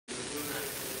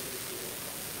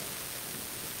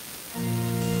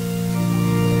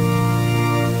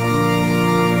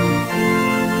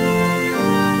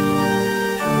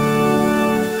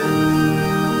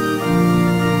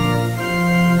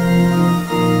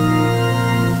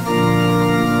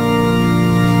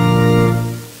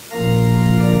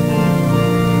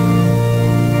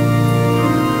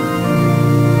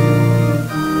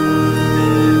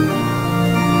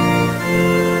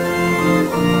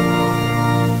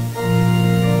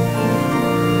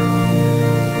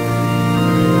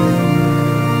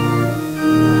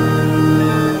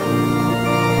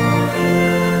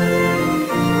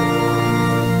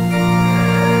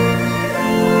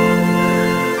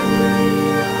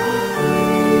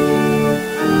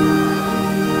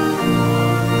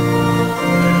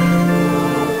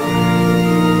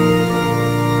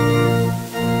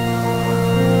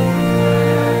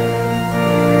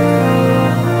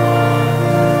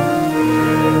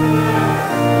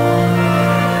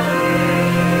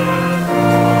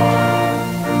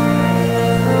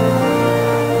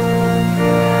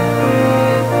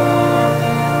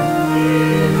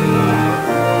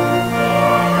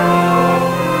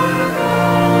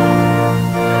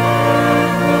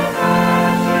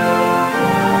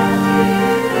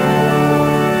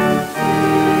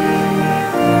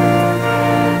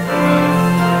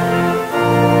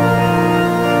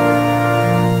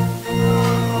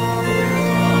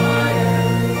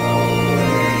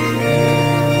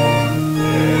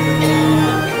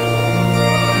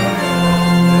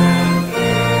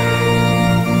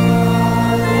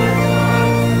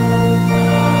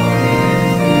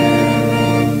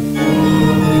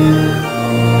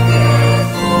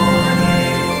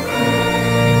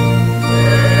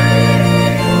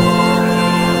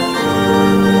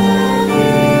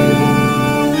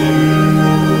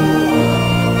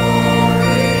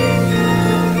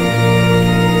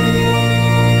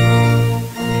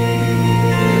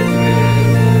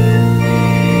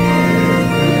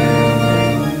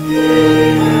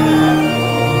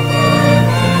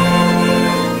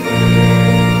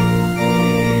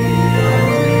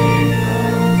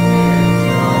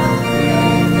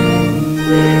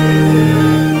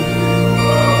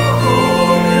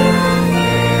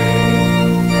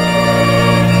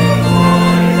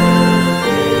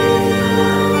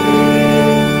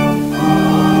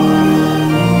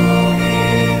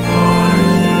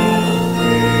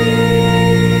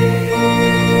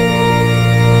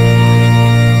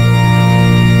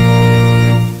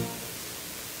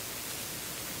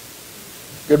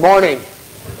Good morning.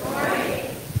 Good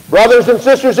morning. Brothers and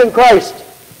sisters in Christ,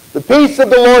 the peace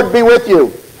of the Lord be with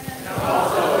you. And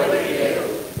also with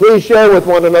you. Please share with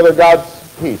one another God's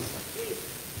peace.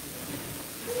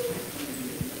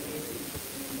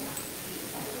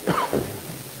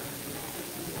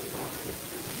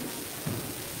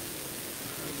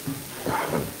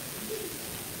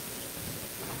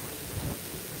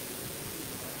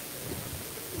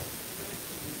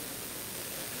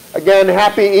 Again,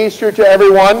 happy Easter to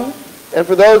everyone. And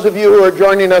for those of you who are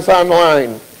joining us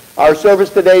online, our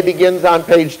service today begins on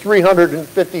page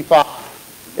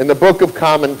 355 in the Book of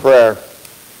Common Prayer,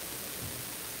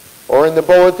 or in the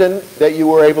bulletin that you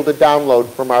were able to download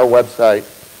from our website.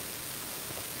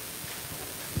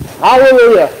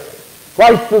 Hallelujah!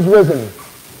 Christ is risen.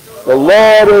 The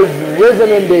Lord is risen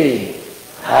indeed.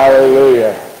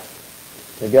 Hallelujah.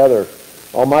 Together,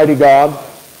 Almighty God,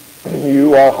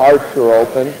 you all hearts are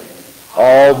open,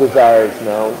 all desires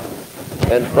known,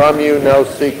 and from you no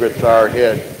secrets are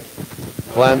hid.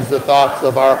 Cleanse the thoughts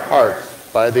of our hearts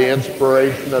by the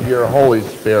inspiration of your Holy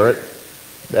Spirit,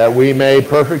 that we may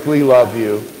perfectly love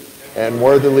you and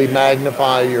worthily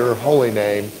magnify your holy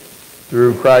name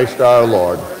through Christ our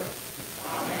Lord.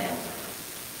 Amen.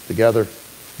 Together,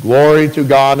 glory to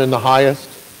God in the highest,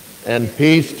 and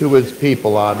peace to his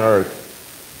people on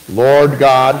earth. Lord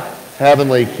God,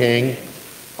 Heavenly King,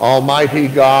 Almighty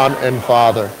God and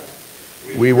Father,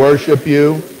 we worship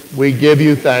you, we give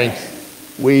you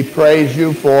thanks, we praise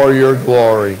you for your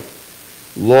glory.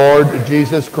 Lord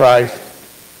Jesus Christ,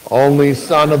 only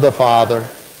Son of the Father,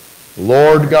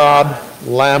 Lord God,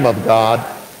 Lamb of God,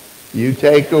 you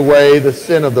take away the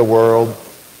sin of the world,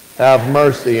 have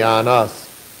mercy on us.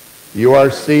 You are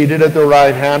seated at the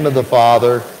right hand of the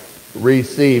Father,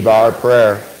 receive our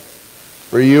prayer.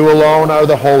 For you alone are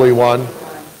the Holy One.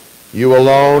 You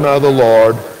alone are the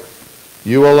Lord.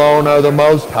 You alone are the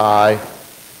Most High,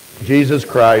 Jesus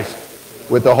Christ,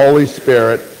 with the Holy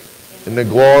Spirit, in the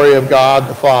glory of God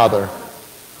the Father.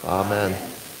 Amen.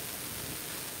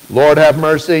 Lord, have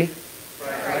mercy.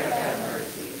 Christ, have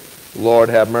mercy. Lord,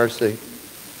 have mercy.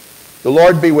 The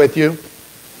Lord be with you.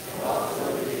 And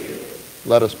also with you.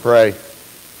 Let us pray.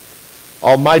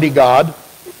 Almighty God,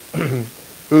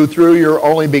 who through your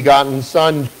only begotten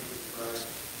Son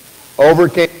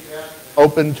overcame death,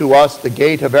 opened to us the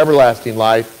gate of everlasting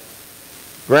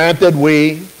life, grant that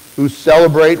we, who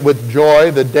celebrate with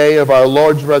joy the day of our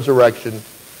Lord's resurrection,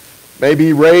 may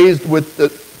be raised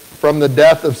from the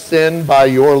death of sin by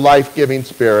your life-giving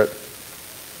Spirit,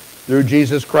 through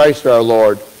Jesus Christ our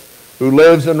Lord, who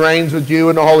lives and reigns with you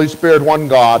in the Holy Spirit, one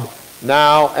God,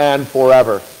 now and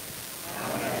forever.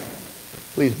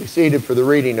 Please be seated for the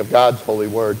reading of God's holy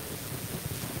word.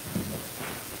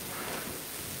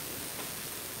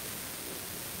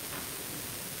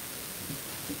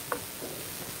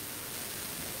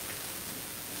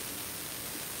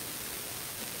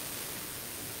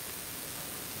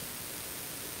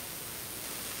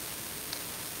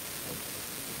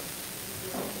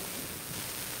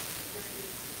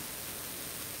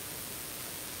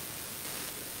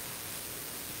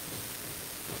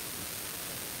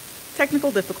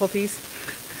 Technical difficulties.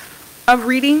 A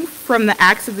reading from the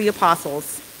Acts of the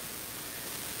Apostles.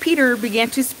 Peter began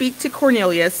to speak to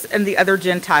Cornelius and the other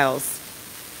Gentiles.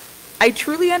 I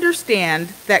truly understand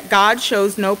that God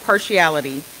shows no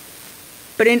partiality,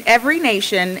 but in every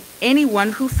nation,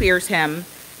 anyone who fears him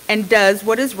and does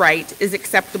what is right is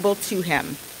acceptable to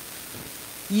him.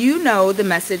 You know the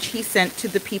message he sent to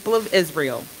the people of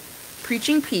Israel,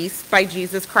 preaching peace by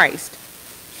Jesus Christ.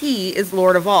 He is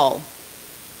Lord of all.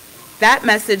 That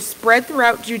message spread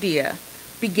throughout Judea,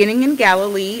 beginning in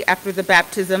Galilee after the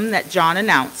baptism that John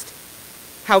announced,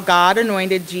 how God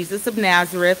anointed Jesus of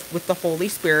Nazareth with the Holy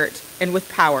Spirit and with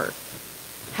power,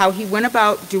 how he went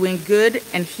about doing good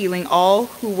and healing all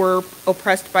who were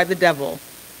oppressed by the devil,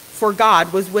 for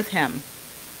God was with him.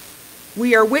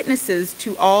 We are witnesses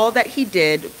to all that he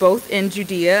did, both in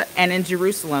Judea and in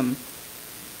Jerusalem.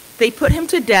 They put him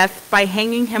to death by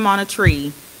hanging him on a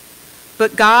tree.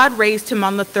 But God raised him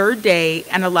on the third day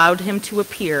and allowed him to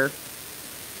appear,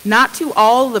 not to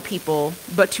all the people,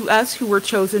 but to us who were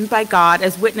chosen by God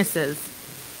as witnesses,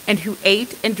 and who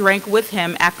ate and drank with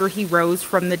him after he rose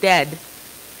from the dead.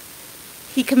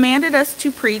 He commanded us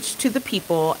to preach to the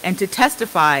people and to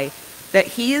testify that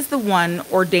he is the one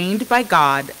ordained by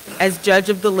God as judge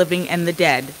of the living and the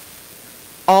dead.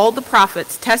 All the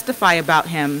prophets testify about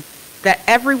him, that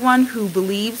everyone who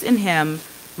believes in him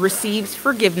receives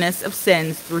forgiveness of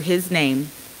sins through his name.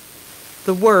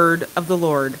 The word of the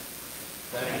Lord.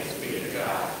 Thanks be to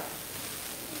God.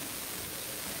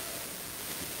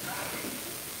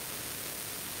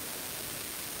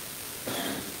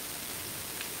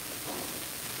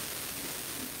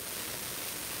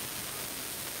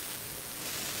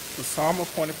 The psalm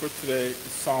appointed for today is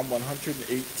Psalm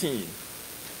 118,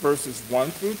 verses 1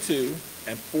 through 2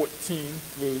 and 14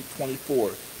 through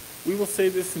 24. We will say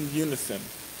this in unison,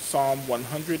 Psalm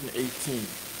 118.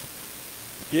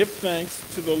 Give thanks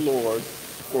to the Lord,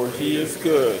 for he is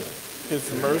good.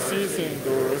 His mercies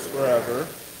endures forever.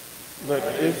 Let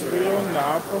Israel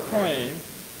now proclaim,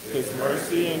 his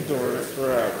mercy endures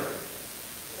forever.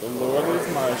 The Lord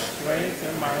is my strength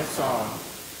and my song.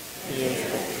 He has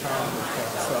become my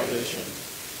salvation.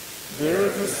 There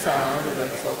is a sound of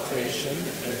exaltation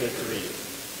and victory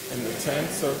in the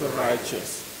tents of the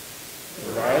righteous.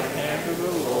 The right hand of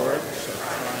the Lord shall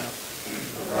triumph.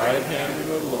 The right hand of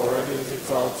the Lord is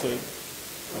exalted.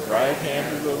 The right hand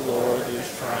of the Lord is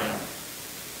triumph.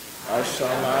 I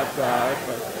shall not die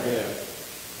but live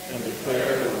and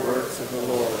declare the works of the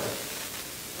Lord.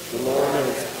 The Lord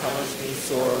has punished me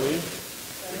sorely,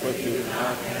 but did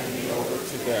not hand me over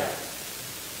to death.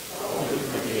 Open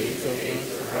the gates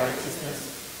of righteousness.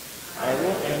 I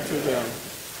will enter them.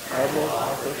 I will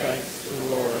offer thanks to the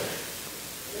Lord.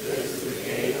 This is the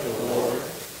gate of the Lord.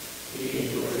 He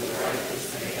who is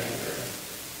righteous and tender.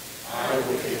 I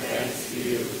will give thanks to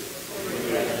you, for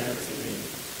you have answered me,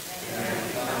 and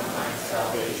have become my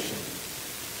salvation.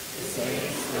 The same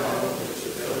stone which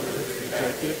the builders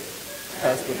rejected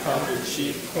has become the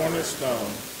chief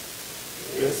cornerstone.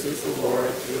 This is the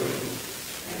Lord's doing,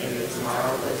 and is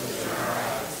marvelous in our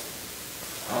eyes.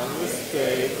 On this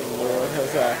day the Lord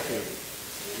has acted.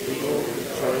 We will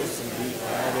rejoice and be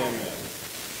glad in it.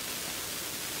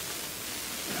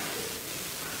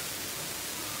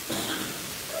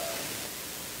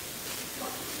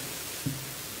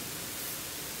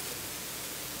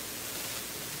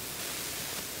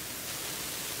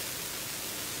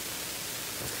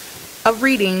 A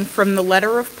reading from the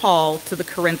letter of Paul to the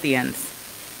Corinthians.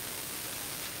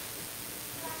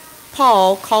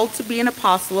 Paul, called to be an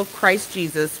apostle of Christ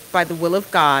Jesus by the will of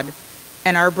God,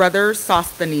 and our brother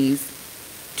Sosthenes,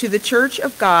 to the church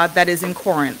of God that is in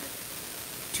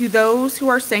Corinth, to those who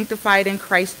are sanctified in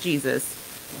Christ Jesus,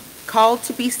 called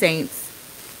to be saints,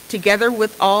 together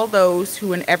with all those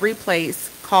who in every place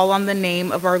call on the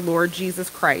name of our Lord Jesus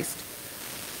Christ,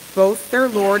 both their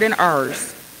Lord and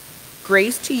ours.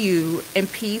 Grace to you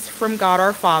and peace from God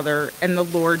our Father and the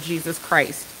Lord Jesus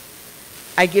Christ.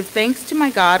 I give thanks to my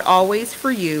God always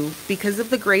for you because of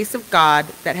the grace of God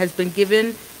that has been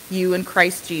given you in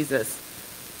Christ Jesus.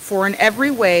 For in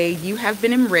every way you have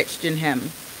been enriched in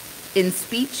him, in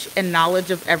speech and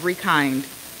knowledge of every kind,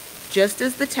 just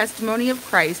as the testimony of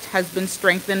Christ has been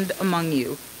strengthened among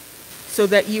you, so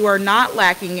that you are not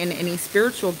lacking in any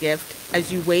spiritual gift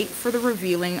as you wait for the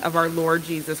revealing of our Lord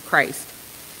Jesus Christ.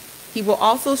 He will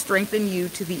also strengthen you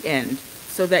to the end,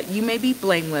 so that you may be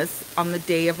blameless on the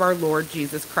day of our Lord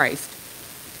Jesus Christ.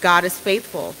 God is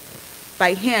faithful.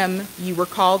 By him you were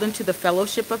called into the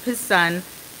fellowship of his Son,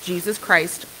 Jesus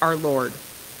Christ our Lord.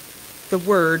 The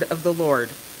word of the Lord.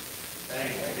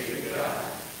 Thanks be to God.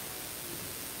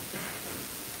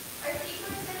 Our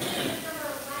sequence is from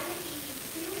our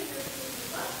 182 in verses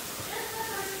 12. Just the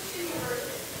first two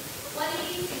verses.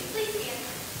 182. Please stand.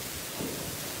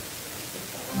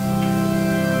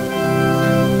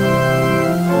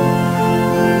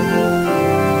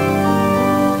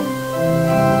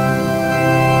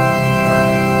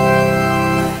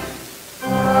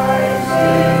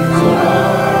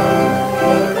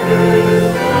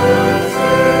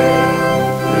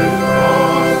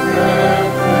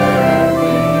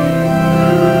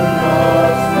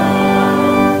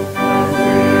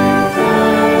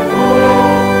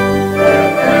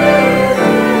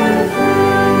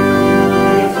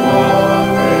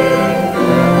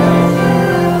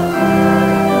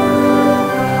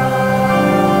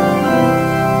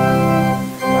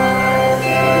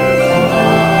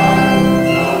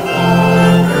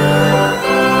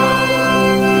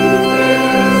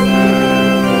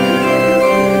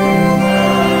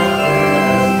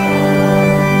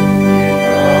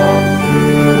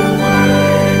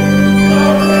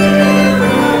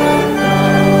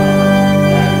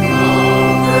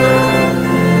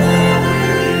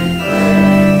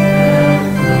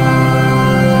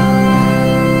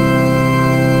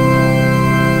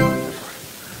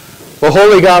 The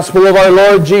Holy Gospel of our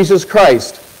Lord Jesus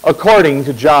Christ, according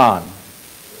to John.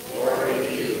 Glory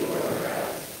to you, Lord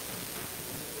God.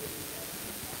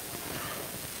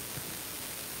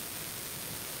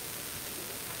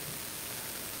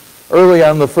 Early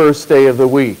on the first day of the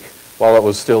week, while it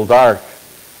was still dark,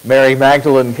 Mary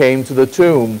Magdalene came to the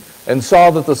tomb and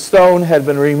saw that the stone had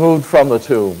been removed from the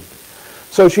tomb.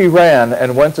 So she ran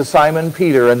and went to Simon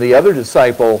Peter and the other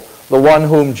disciple, the one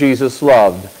whom Jesus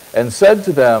loved, and said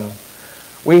to them,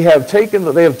 They have taken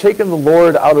the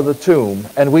Lord out of the tomb,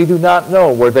 and we do not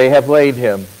know where they have laid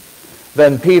him."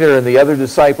 Then Peter and the other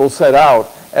disciple set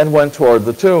out and went toward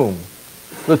the tomb.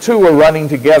 The two were running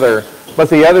together, but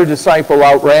the other disciple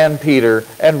outran Peter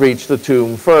and reached the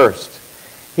tomb first.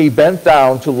 He bent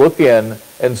down to look in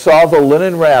and saw the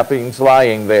linen wrappings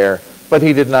lying there, but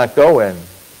he did not go in.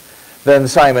 Then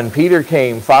Simon Peter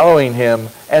came following him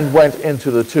and went into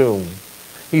the tomb.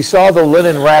 He saw the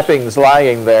linen wrappings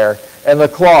lying there, and the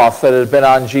cloth that had been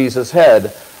on Jesus'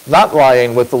 head, not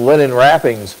lying with the linen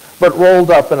wrappings, but rolled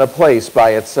up in a place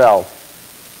by itself.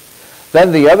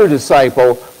 Then the other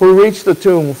disciple, who reached the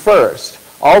tomb first,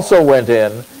 also went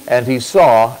in, and he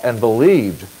saw and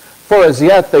believed. For as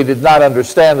yet they did not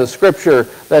understand the scripture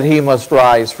that he must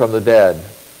rise from the dead.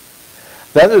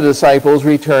 Then the disciples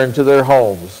returned to their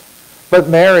homes. But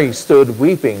Mary stood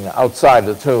weeping outside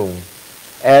the tomb.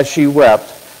 As she wept,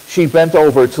 she bent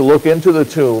over to look into the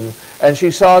tomb, and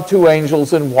she saw two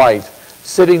angels in white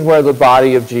sitting where the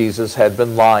body of Jesus had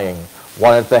been lying,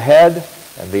 one at the head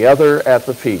and the other at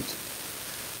the feet.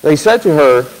 They said to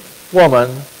her, "Woman,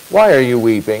 why are you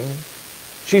weeping?"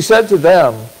 She said to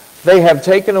them, "They have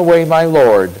taken away my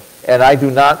Lord, and I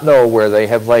do not know where they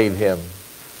have laid him."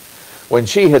 When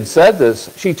she had said this,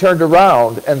 she turned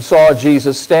around and saw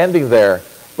Jesus standing there,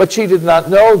 but she did not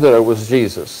know that it was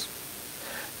Jesus.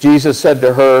 Jesus said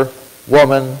to her,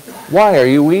 "Woman, why are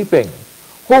you weeping?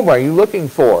 Whom are you looking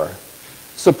for?"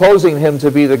 Supposing him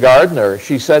to be the gardener,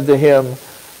 she said to him,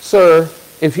 "Sir,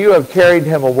 if you have carried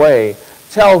him away,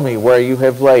 tell me where you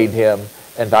have laid him,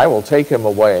 and I will take him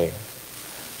away."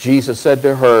 Jesus said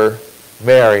to her,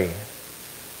 "Mary."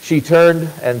 She turned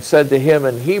and said to him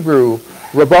in Hebrew,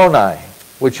 "Rabboni,"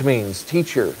 which means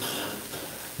teacher.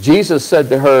 Jesus said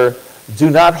to her, "Do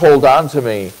not hold on to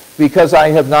me, because I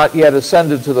have not yet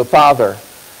ascended to the Father.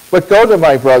 But go to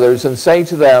my brothers and say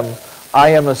to them, I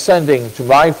am ascending to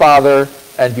my Father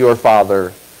and your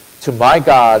Father, to my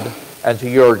God and to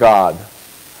your God."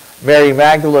 Mary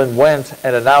Magdalene went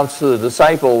and announced to the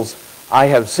disciples, "I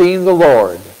have seen the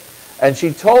Lord." And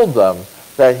she told them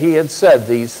that he had said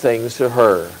these things to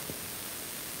her.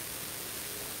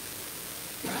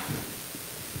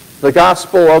 The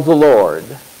Gospel of the Lord.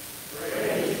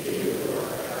 Praise to you,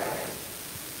 Lord Christ.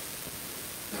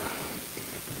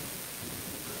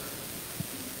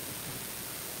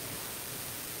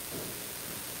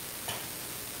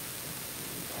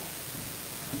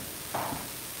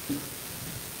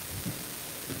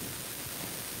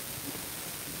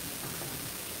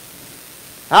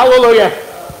 Hallelujah.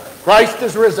 Christ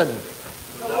is risen.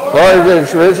 Lord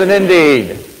is risen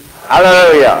indeed.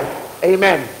 Hallelujah.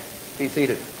 Amen. Be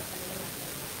seated.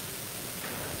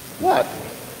 What?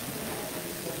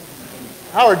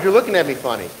 Howard, you're looking at me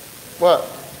funny. What?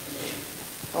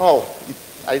 Oh,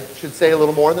 I should say a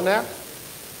little more than that?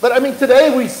 But I mean,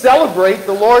 today we celebrate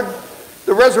the Lord,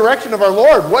 the resurrection of our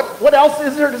Lord. What else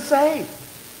is there to say?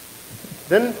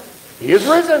 Then he is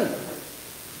risen.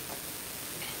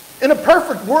 In a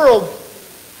perfect world,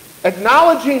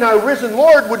 acknowledging our risen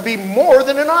Lord would be more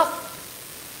than enough.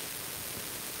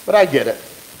 But I get it.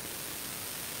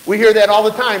 We hear that all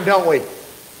the time, don't we?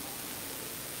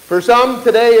 For some,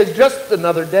 today is just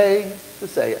another day to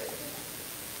say it.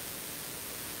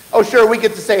 Oh, sure, we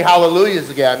get to say hallelujahs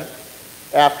again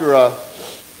after a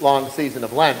long season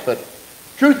of Lent, but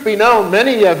truth be known,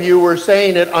 many of you were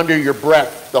saying it under your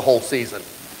breath the whole season.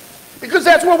 Because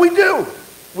that's what we do.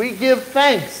 We give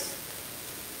thanks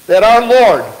that our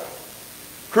Lord,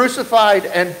 crucified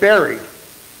and buried,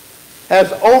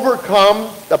 has overcome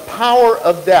the power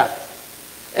of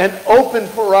death and opened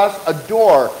for us a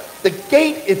door, the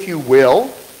gate, if you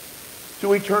will,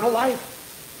 to eternal life,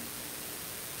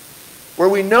 where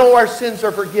we know our sins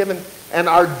are forgiven and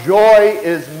our joy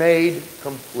is made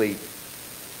complete.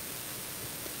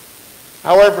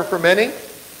 However, for many,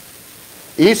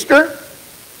 Easter,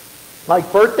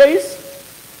 like birthdays,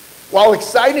 while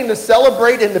exciting to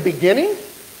celebrate in the beginning,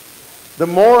 the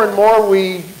more and more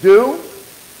we do,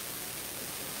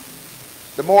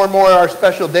 the more and more our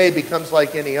special day becomes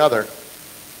like any other.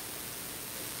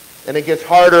 And it gets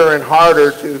harder and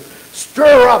harder to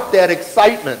stir up that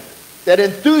excitement, that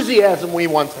enthusiasm we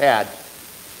once had.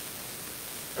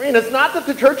 I mean, it's not that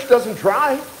the church doesn't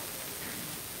try.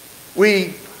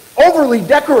 We overly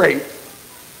decorate.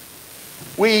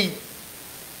 We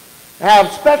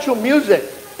have special music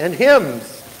and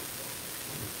hymns.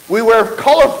 We wear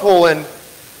colorful and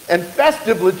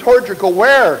festive liturgical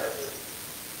wear.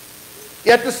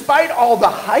 Yet despite all the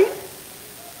hype,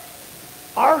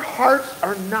 our hearts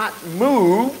are not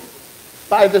moved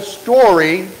by the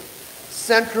story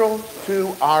central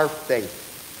to our faith.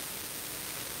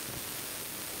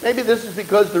 Maybe this is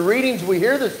because the readings we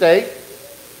hear this day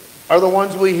are the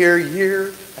ones we hear year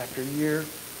after year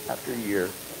after year.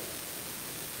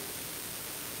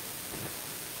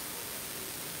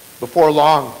 Before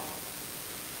long,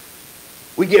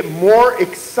 we get more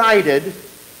excited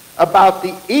about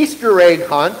the Easter egg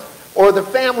hunt or the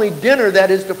family dinner that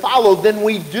is to follow than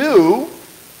we do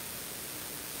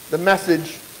the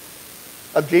message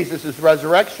of Jesus'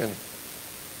 resurrection.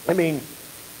 I mean,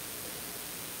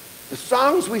 the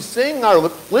songs we sing are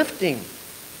uplifting.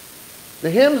 The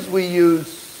hymns we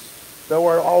use, though,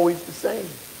 are always the same.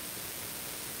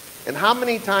 And how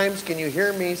many times can you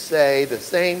hear me say the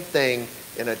same thing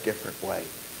in a different way?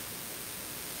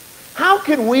 How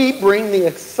can we bring the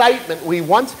excitement we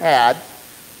once had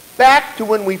back to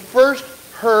when we first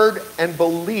heard and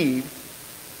believed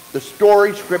the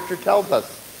story Scripture tells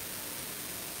us?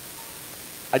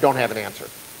 I don't have an answer.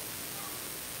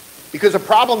 Because the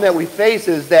problem that we face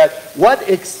is that what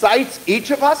excites each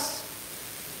of us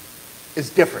is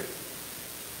different.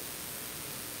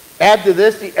 Add to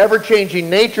this the ever-changing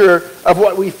nature of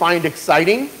what we find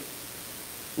exciting,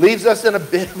 leaves us in a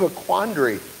bit of a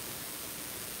quandary.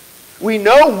 We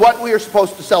know what we are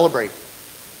supposed to celebrate.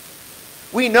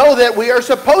 We know that we are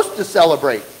supposed to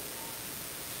celebrate.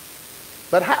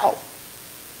 But how?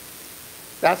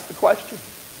 That's the question.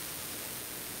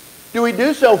 Do we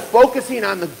do so focusing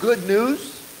on the good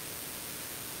news,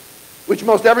 which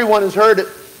most everyone has heard a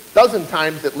dozen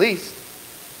times at least?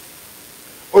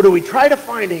 Or do we try to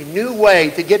find a new way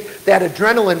to get that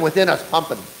adrenaline within us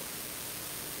pumping?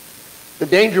 The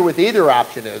danger with either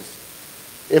option is,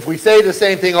 if we say the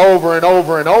same thing over and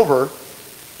over and over,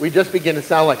 we just begin to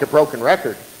sound like a broken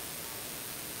record.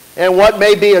 And what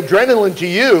may be adrenaline to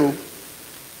you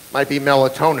might be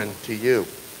melatonin to you.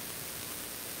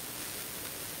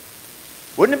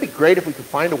 Wouldn't it be great if we could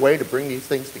find a way to bring these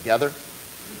things together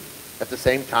at the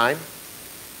same time?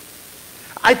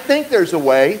 I think there's a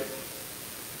way.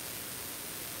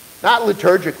 Not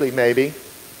liturgically, maybe,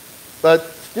 but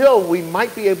still we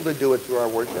might be able to do it through our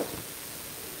worship.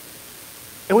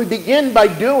 And we begin by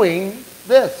doing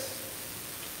this.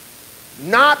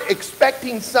 Not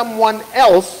expecting someone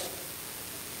else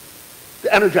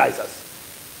to energize us.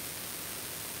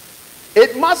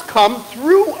 It must come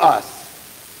through us.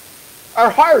 Our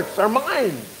hearts, our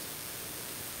minds.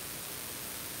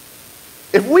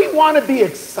 If we want to be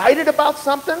excited about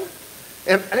something,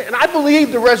 and I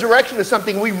believe the resurrection is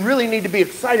something we really need to be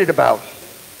excited about,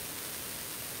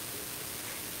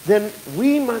 then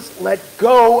we must let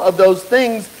go of those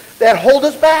things that hold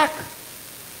us back.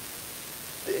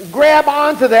 Grab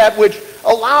onto that which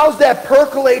allows that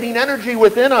percolating energy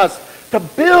within us to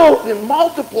build and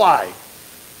multiply.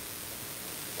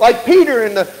 Like Peter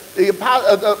and the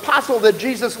apostle that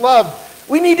Jesus loved,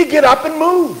 we need to get up and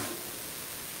move.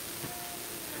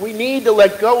 We need to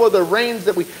let go of the reins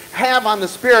that we have on the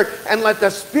Spirit and let the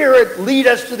Spirit lead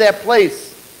us to that place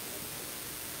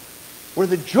where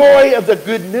the joy of the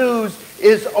good news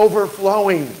is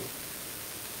overflowing.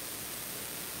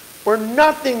 Where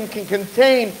nothing can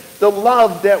contain the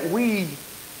love that we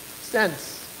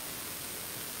sense.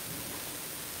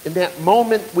 In that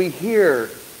moment we hear,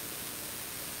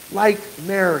 like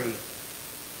Mary,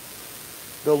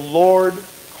 the Lord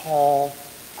call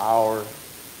our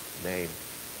name.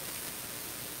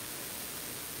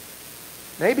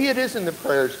 Maybe it is in the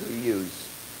prayers we use,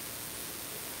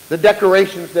 the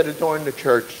decorations that adorn the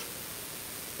church,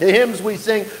 the hymns we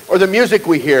sing, or the music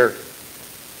we hear.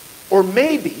 Or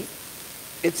maybe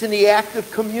it's in the act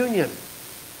of communion,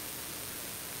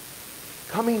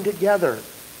 coming together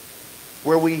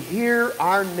where we hear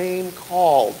our name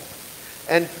called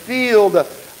and feel the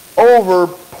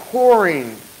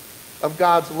overpouring of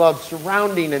God's love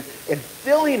surrounding and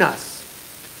filling us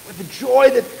with a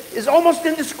joy that is almost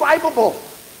indescribable.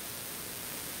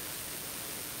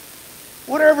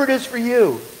 Whatever it is for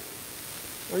you,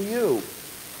 for you,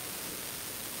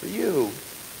 for you,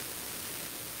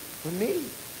 for me.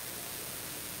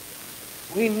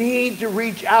 We need to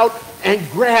reach out and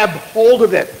grab hold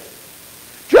of it.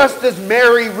 Just as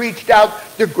Mary reached out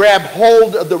to grab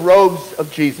hold of the robes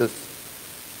of Jesus.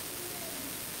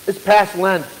 It's past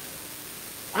Lent.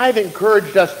 I've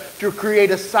encouraged us to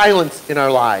create a silence in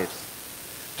our lives.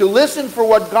 To listen for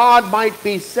what God might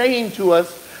be saying to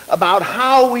us about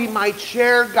how we might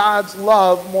share God's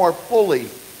love more fully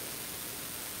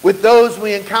with those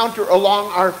we encounter along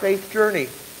our faith journey.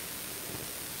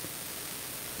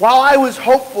 While I was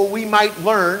hopeful we might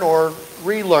learn or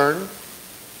relearn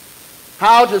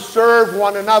how to serve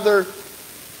one another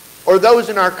or those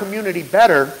in our community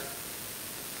better,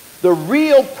 the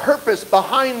real purpose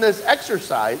behind this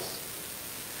exercise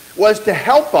was to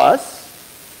help us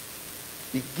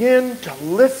begin to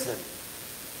listen.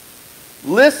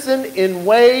 Listen in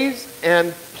ways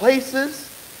and places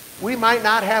we might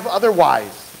not have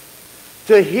otherwise.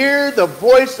 To hear the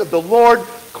voice of the Lord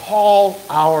call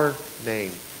our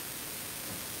name.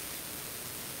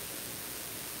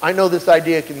 I know this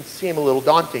idea can seem a little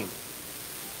daunting.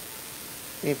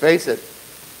 I mean, face it.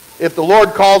 If the Lord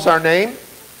calls our name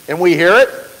and we hear it,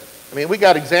 I mean, we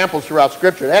got examples throughout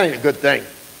Scripture. That ain't a good thing.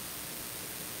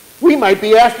 We might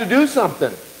be asked to do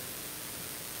something.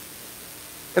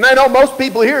 And I know most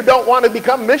people here don't want to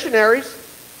become missionaries.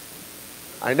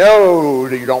 I know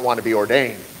that you don't want to be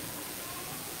ordained.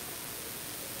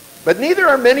 But neither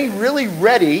are many really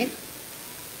ready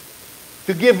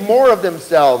to give more of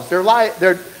themselves, their lives,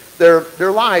 their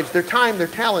time, their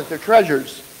talent, their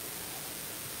treasures.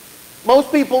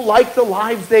 Most people like the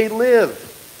lives they live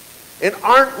and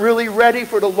aren't really ready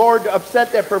for the Lord to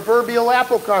upset that proverbial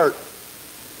apple cart.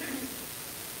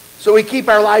 So we keep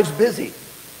our lives busy.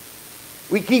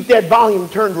 We keep that volume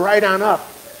turned right on up,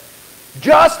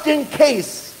 just in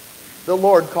case the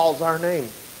Lord calls our name.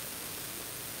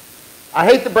 I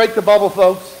hate to break the bubble,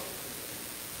 folks.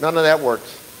 None of that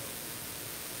works.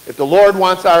 If the Lord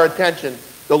wants our attention,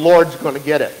 the Lord's going to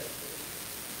get it.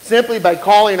 Simply by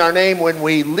calling our name when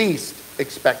we least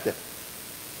expect it.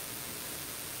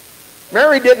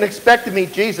 Mary didn't expect to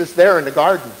meet Jesus there in the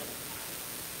garden.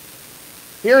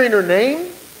 Hearing her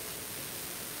name,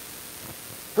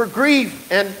 her grief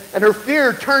and her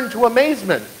fear turned to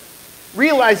amazement,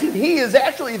 realizing he is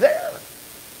actually there.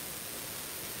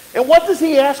 And what does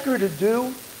he ask her to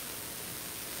do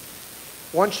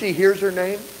once she hears her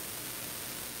name?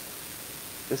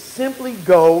 To simply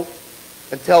go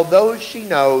and tell those she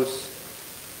knows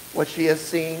what she has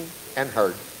seen and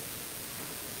heard.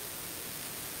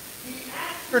 He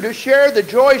asked her to share the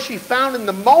joy she found in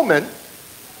the moment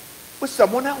with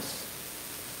someone else.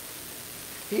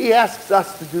 He asks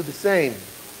us to do the same,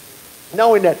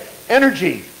 knowing that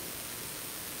energy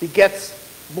begets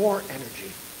more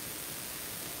energy.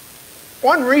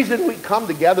 One reason we come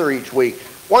together each week,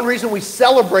 one reason we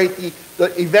celebrate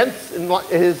the events in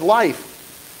his life,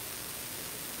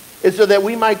 is so that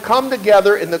we might come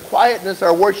together in the quietness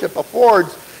our worship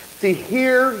affords to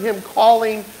hear him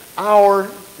calling our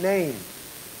name.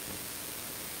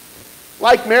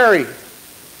 Like Mary,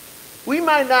 we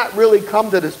might not really come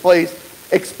to this place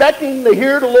expecting to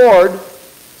hear the Lord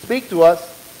speak to us,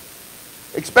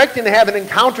 expecting to have an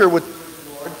encounter with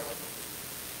the Lord.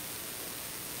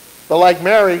 But like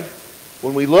Mary,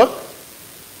 when we look,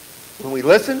 when we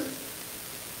listen,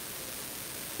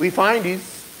 we find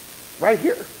he's right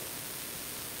here,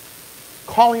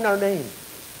 calling our name,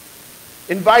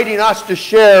 inviting us to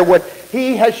share what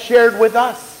he has shared with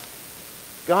us,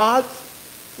 God's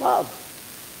love.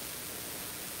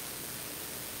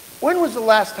 When was the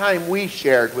last time we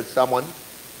shared with someone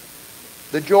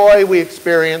the joy we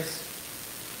experience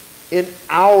in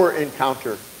our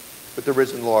encounter with the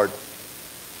risen Lord?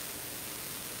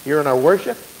 Here in our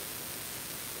worship?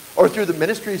 Or through the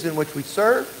ministries in which we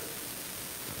serve?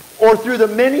 Or through the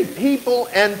many people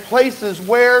and places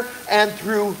where and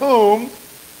through whom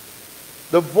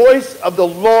the voice of the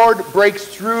Lord breaks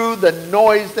through the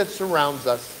noise that surrounds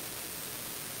us?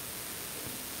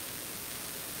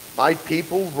 Might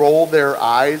people roll their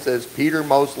eyes as Peter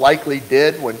most likely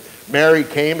did when Mary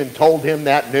came and told him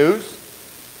that news?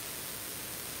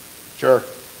 Sure.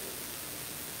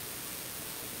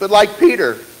 But like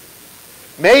Peter,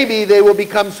 maybe they will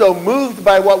become so moved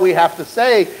by what we have to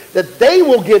say that they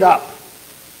will get up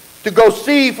to go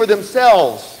see for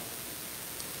themselves.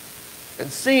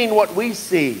 And seeing what we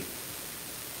see,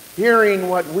 hearing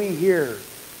what we hear,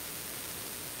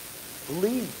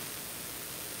 believe.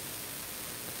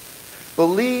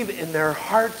 Believe in their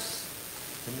hearts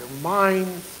and their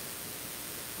minds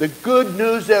the good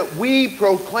news that we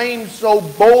proclaim so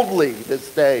boldly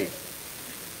this day.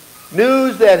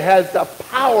 News that has the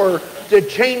power to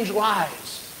change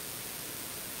lives.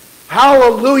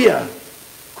 Hallelujah!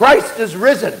 Christ is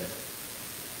risen.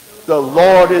 The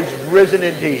Lord is risen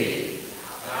indeed.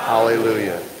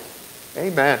 Hallelujah.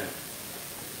 Amen.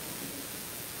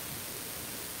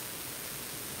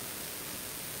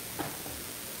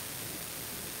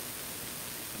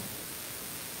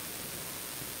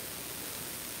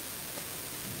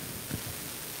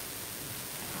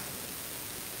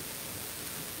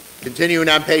 Continuing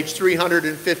on page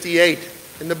 358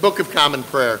 in the Book of Common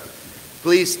Prayer.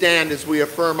 Please stand as we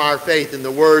affirm our faith in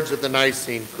the words of the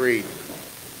Nicene Creed.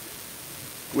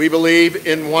 We believe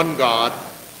in one God,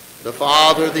 the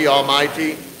Father, the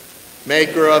Almighty,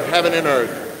 maker of heaven and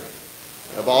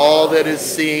earth, of all that is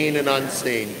seen and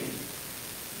unseen.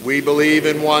 We believe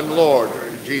in one Lord,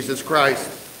 Jesus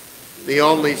Christ, the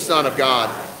only Son of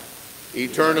God,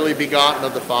 eternally begotten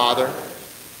of the Father,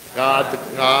 God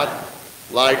to God,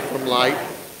 light from light,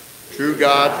 true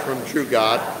God from true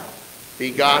God,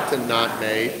 begotten, not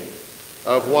made,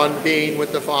 of one being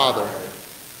with the Father.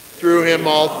 Through him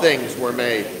all things were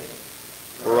made.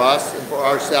 For us and for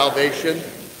our salvation,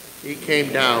 he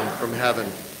came down from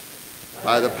heaven.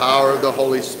 By the power of the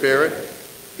Holy Spirit,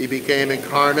 he became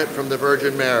incarnate from the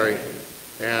Virgin Mary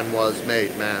and was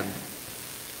made man.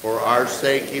 For our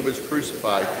sake he was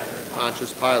crucified,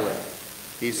 Pontius Pilate.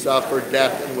 He suffered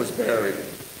death and was buried.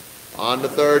 On the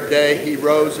third day he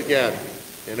rose again,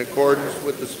 in accordance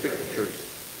with the Scriptures.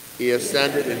 He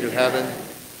ascended into heaven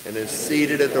and is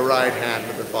seated at the right hand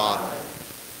of the Father.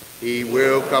 He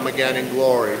will come again in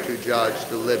glory to judge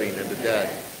the living and the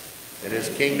dead, and his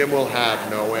kingdom will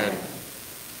have no end.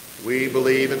 We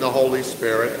believe in the Holy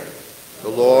Spirit, the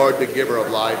Lord, the giver of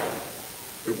life,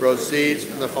 who proceeds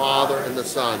from the Father and the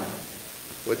Son.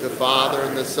 With the Father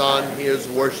and the Son he is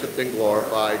worshipped and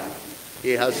glorified. He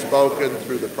has spoken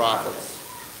through the prophets.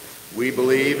 We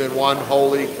believe in one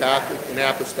holy, Catholic, and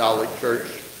apostolic church.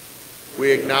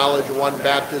 We acknowledge one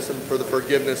baptism for the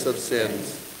forgiveness of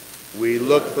sins. We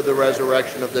look for the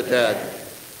resurrection of the dead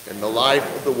and the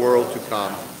life of the world to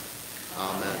come.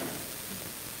 Amen.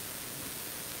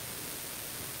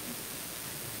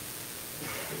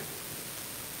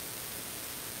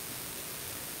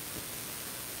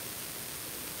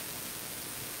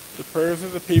 The prayers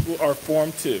of the people are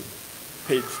Form 2,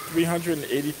 page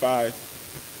 385.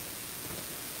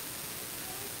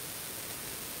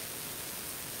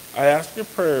 I ask your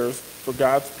prayers for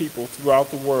God's people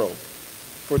throughout the world.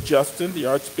 For Justin, the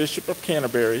Archbishop of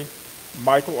Canterbury,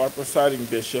 Michael, our presiding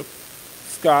bishop,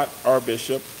 Scott, our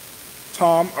bishop,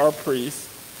 Tom, our priest,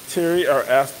 Terry, our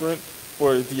aspirant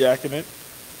for the diaconate.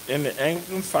 In the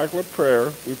Anglican cycle of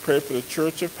prayer, we pray for the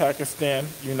Church of Pakistan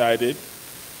United.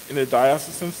 In the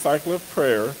diocesan cycle of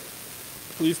prayer,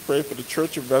 please pray for the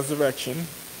Church of Resurrection,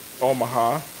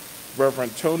 Omaha,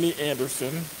 Reverend Tony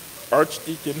Anderson,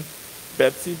 Archdeacon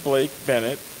Betsy Blake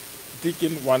Bennett,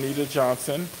 Deacon Juanita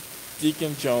Johnson,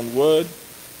 Deacon Joan Wood,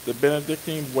 the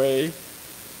Benedictine Way,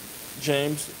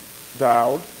 James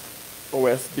Dowd,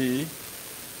 OSB,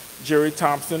 Jerry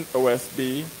Thompson,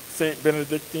 OSB, St.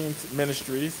 Benedictine's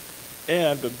Ministries,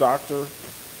 and the Doctor,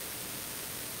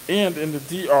 and in the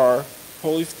DR,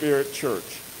 Holy Spirit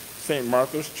Church, St.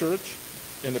 Martha's Church.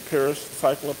 In the parish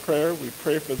cycle of prayer, we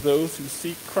pray for those who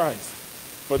seek Christ,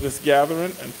 for this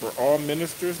gathering, and for all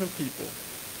ministers and people.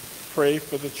 Pray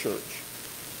for the church.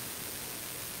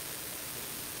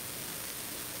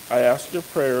 I ask your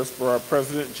prayers for our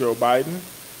President Joe Biden,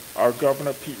 our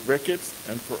Governor Pete Ricketts,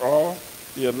 and for all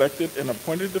the elected and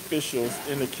appointed officials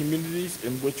in the communities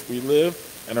in which we live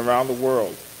and around the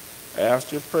world. I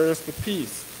ask your prayers for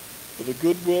peace, for the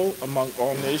goodwill among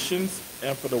all nations,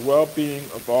 and for the well-being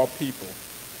of all people.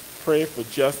 Pray for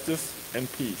justice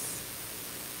and peace.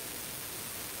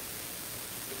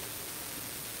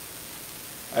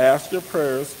 I ask your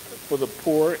prayers for the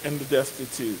poor and the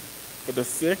destitute, for the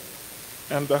sick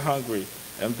and the hungry,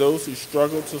 and those who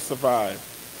struggle to survive.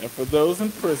 And for those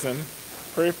in prison,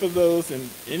 pray for those in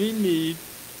any need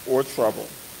or trouble.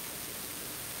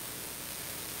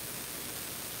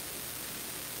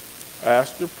 I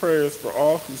ask your prayers for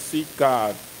all who seek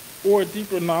God or a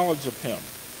deeper knowledge of him.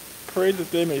 Pray that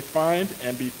they may find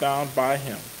and be found by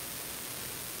him.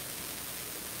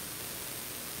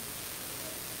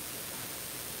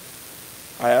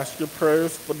 I ask your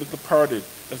prayers for the departed,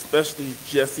 especially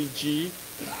Jesse G.,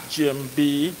 Jim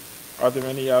B. Are there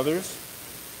any others?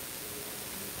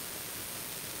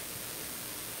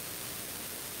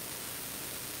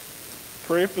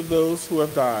 Pray for those who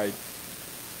have died.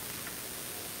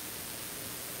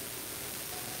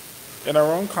 In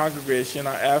our own congregation,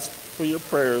 I ask for your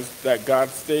prayers that God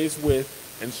stays with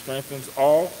and strengthens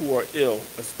all who are ill,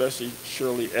 especially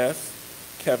Shirley S.,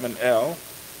 Kevin L.,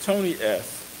 Tony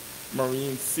S.,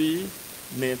 Maureen C.,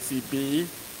 Nancy B.,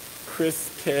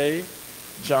 Chris K.,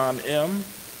 John M.,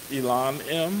 Elon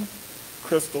M.,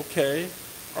 Crystal K.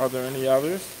 Are there any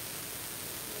others?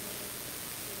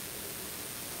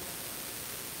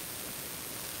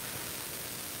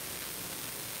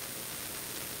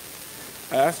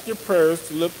 I ask your prayers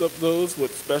to lift up those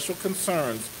with special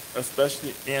concerns,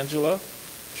 especially Angela,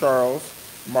 Charles,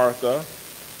 Martha,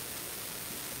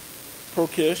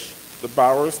 Prokish, the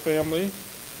Bowers family,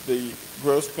 the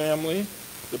Gross family,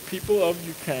 the people of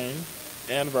Ukraine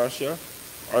and Russia.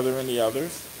 Are there any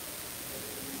others?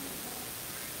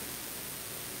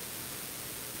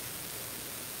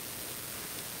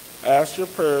 I ask your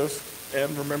prayers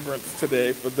and remembrance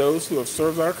today for those who have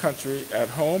served our country at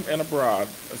home and abroad,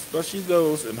 especially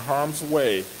those in harm's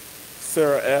way.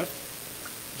 Sarah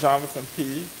F., Jonathan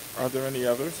P. Are there any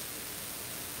others?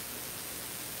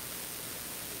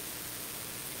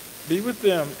 Be with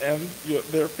them and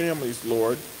their families,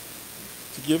 Lord,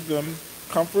 to give them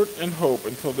comfort and hope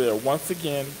until they are once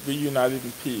again reunited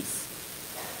in peace.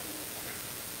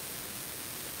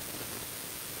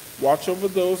 Watch over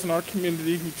those in our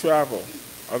community who travel.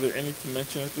 Are there any to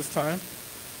mention at this time?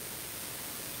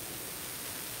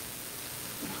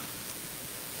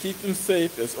 Keep them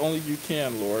safe as only you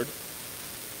can, Lord.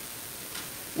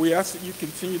 We ask that you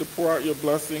continue to pour out your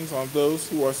blessings on those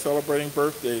who are celebrating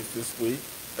birthdays this week,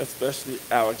 especially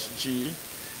Alex G.,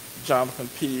 Jonathan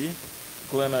P.,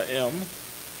 Glenna M.,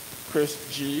 Chris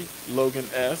G., Logan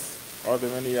S. Are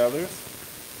there any others?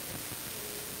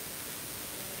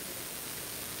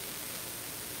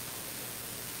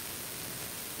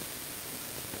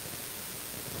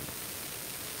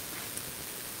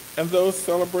 And those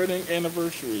celebrating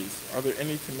anniversaries, are there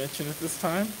any to mention at this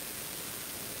time?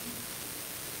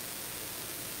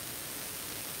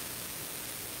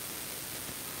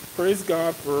 Praise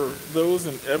God for those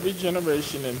in every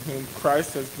generation in whom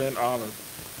Christ has been honored.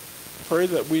 Pray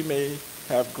that we may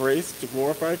have grace to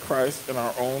glorify Christ in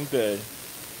our own day.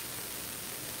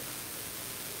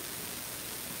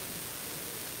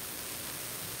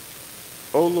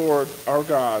 O Lord, our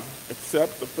God,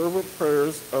 accept the fervent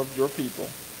prayers of your people.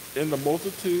 In the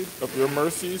multitude of your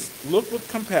mercies, look with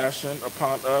compassion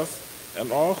upon us and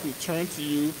all who turn to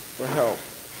you for help.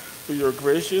 For your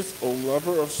gracious, O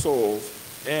lover of souls,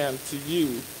 and to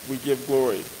you we give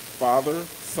glory, Father,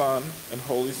 Son, and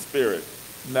Holy Spirit,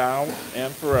 now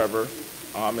and forever.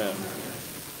 Amen.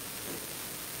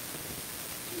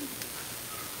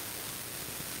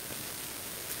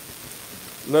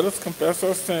 Let us confess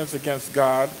our sins against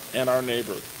God and our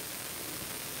neighbor.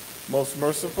 Most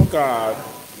merciful God,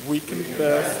 we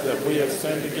confess that we have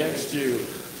sinned against you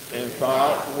in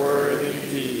thought, word, and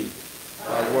deed,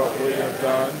 by what we have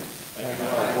done and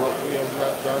by what we have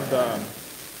left undone.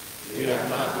 We have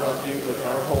not loved you with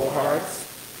our whole hearts.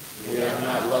 We have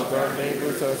not loved our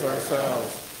neighbors as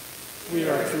ourselves. We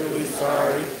are truly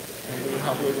sorry, and we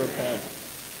humbly repent.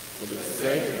 For the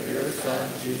sake of your Son,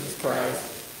 Jesus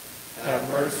Christ, have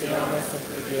mercy on us and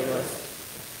forgive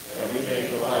us, that we may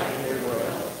delight in your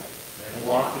will and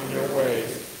walk in your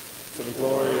ways, to the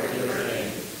glory of your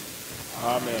name.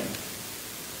 Amen.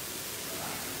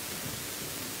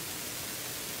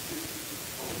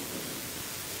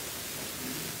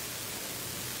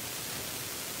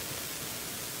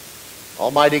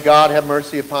 Almighty God, have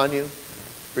mercy upon you.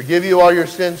 Forgive you all your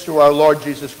sins through our Lord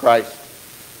Jesus Christ.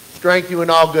 Strengthen you in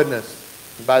all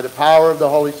goodness, and by the power of the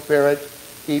Holy Spirit,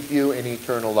 keep you in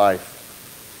eternal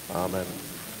life. Amen.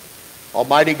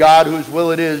 Almighty God, whose will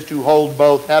it is to hold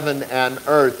both heaven and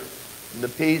earth in the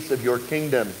peace of your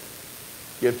kingdom,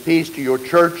 give peace to your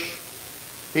church,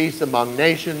 peace among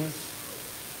nations,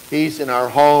 peace in our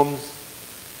homes,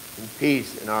 and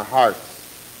peace in our hearts.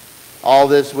 All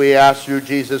this we ask through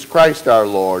Jesus Christ our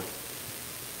Lord.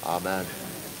 Amen.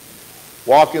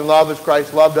 Walk in love as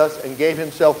Christ loved us and gave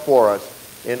himself for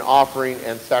us in offering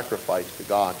and sacrifice to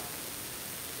God.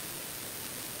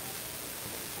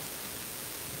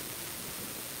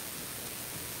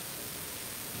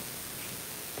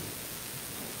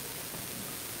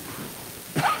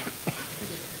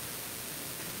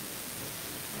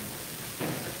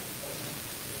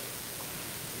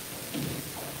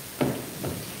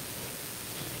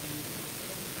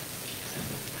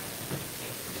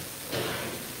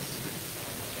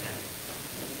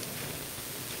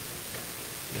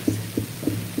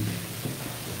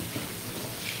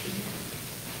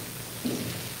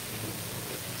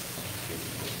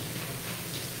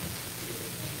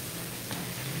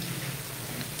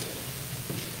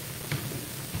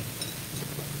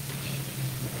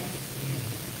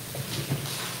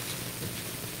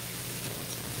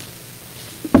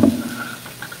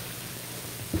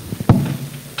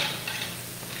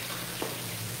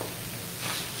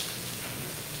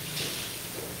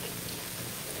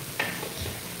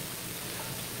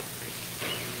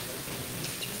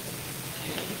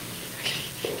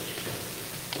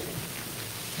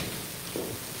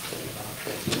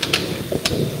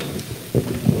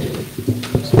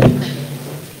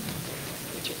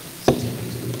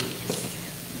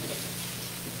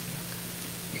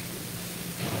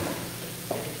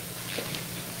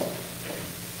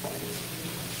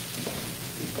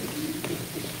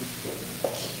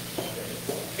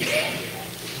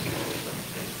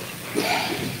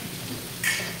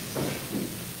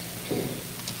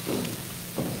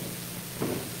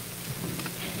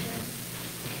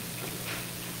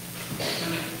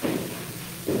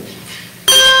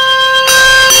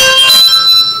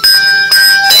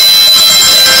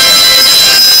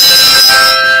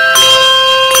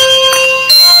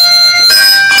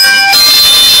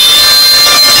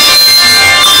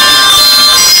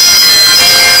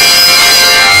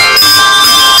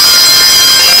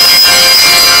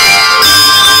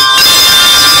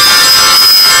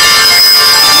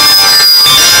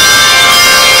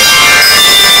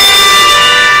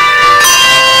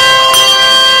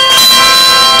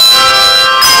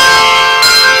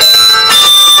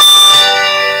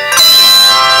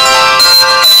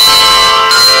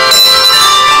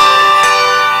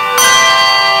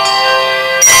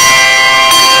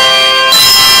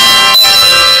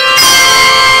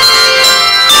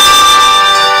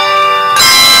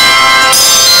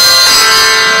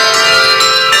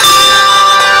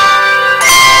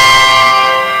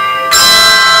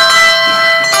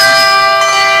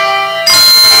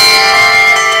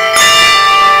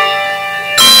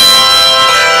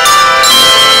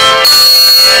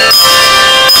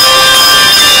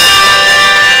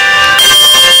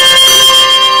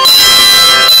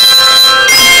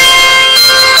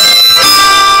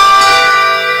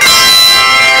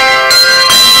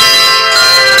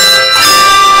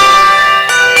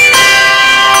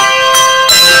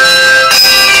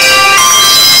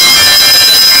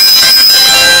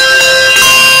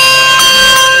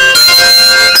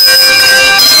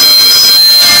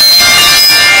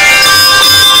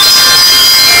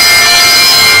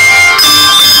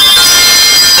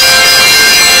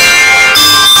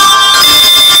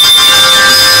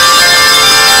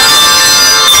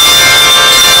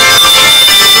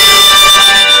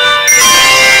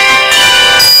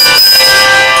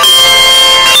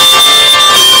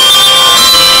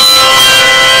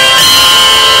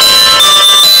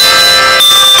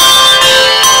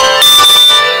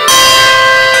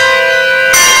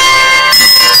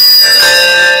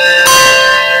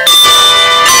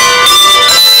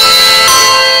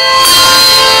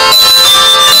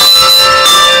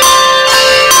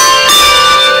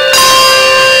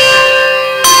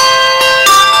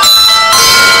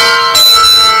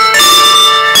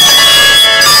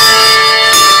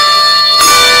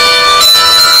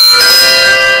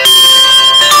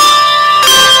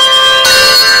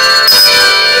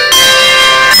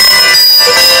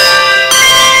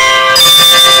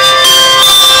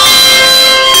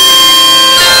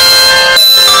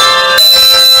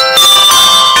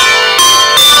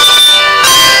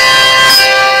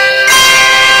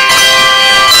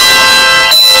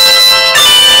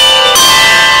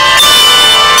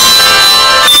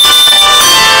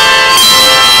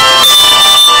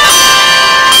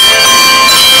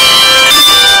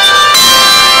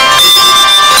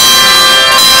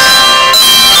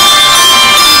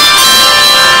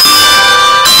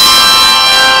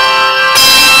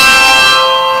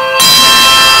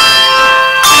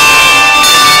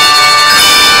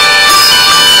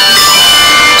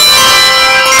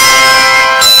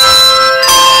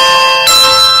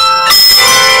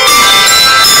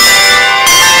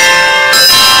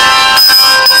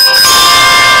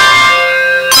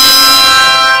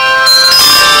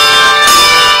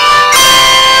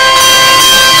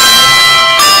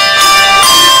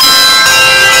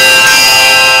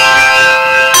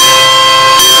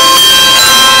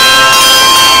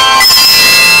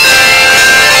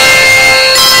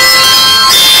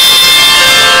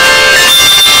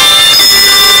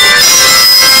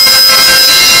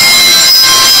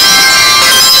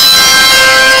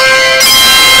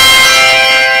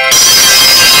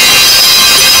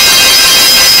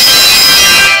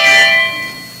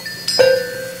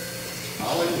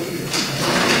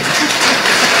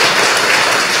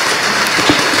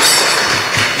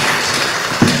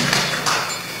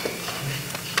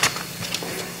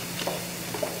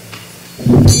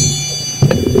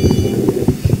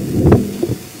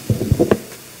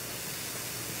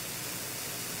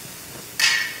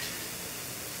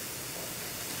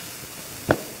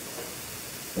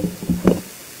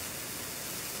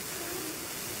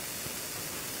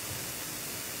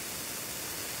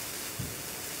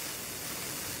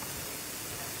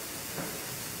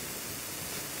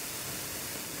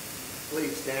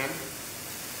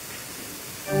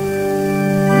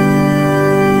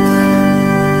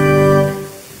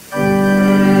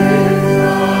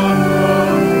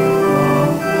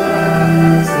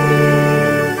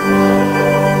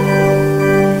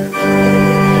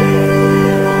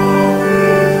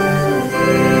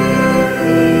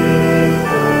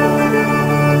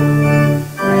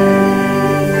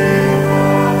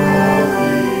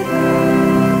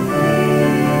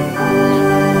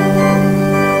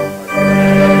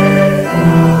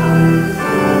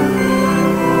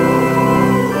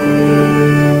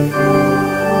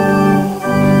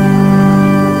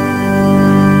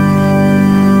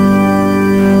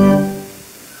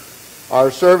 Our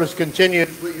service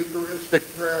continues with Eucharistic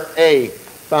Prayer A,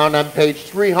 found on page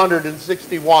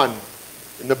 361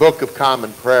 in the Book of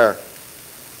Common Prayer.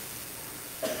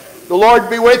 The Lord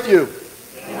be with you.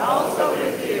 And also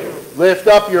with you. Lift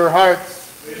up your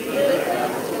hearts. We lift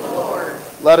them to the Lord.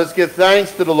 Let us give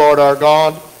thanks to the Lord our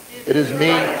God. It is meet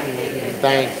to give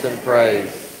thanks and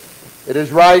praise. It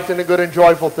is right and a good and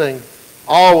joyful thing,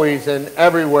 always and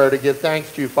everywhere, to give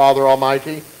thanks to you, Father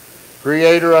Almighty,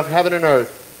 Creator of heaven and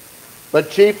earth. But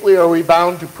chiefly are we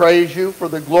bound to praise you for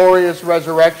the glorious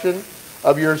resurrection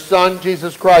of your Son,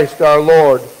 Jesus Christ, our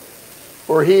Lord.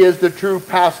 For he is the true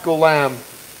Paschal Lamb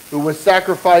who was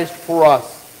sacrificed for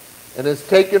us and has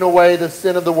taken away the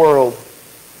sin of the world.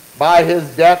 By his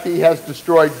death he has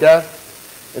destroyed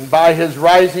death, and by his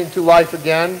rising to life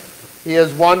again, he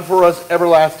has won for us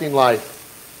everlasting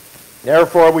life.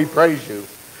 Therefore we praise you,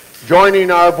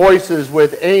 joining our voices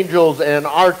with angels and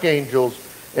archangels,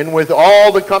 and with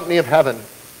all the company of heaven,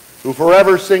 who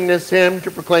forever sing this hymn to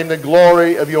proclaim the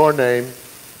glory of your name.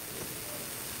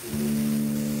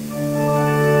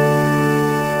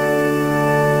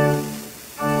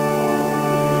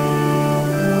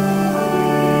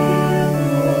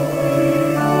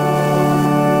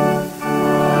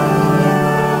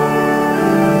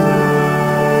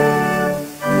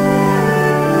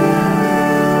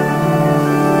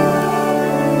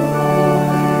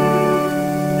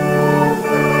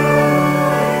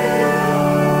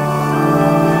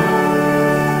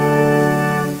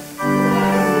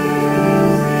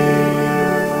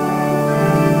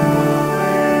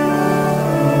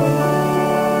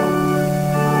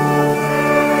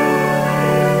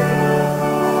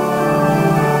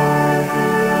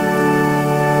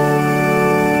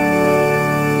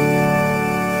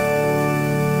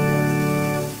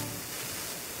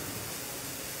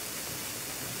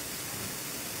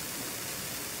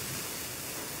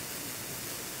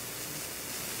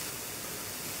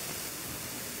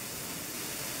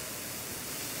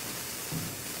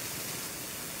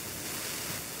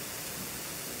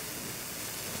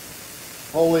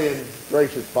 Holy and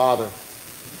gracious Father,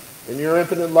 in your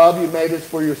infinite love you made us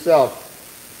for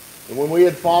yourself. And when we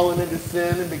had fallen into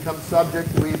sin and become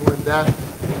subject to evil and death,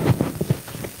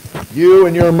 you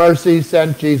in your mercy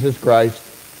sent Jesus Christ,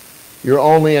 your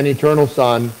only and eternal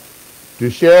Son,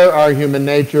 to share our human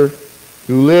nature,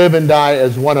 to live and die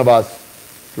as one of us,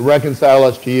 to reconcile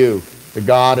us to you, the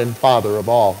God and Father of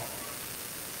all.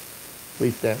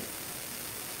 Please stand.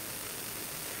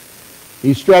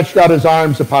 He stretched out his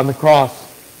arms upon the cross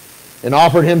and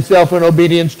offered himself in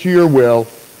obedience to your will,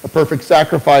 a perfect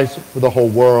sacrifice for the whole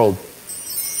world.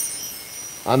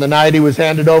 On the night he was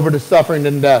handed over to suffering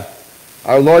and death,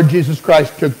 our Lord Jesus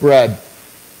Christ took bread,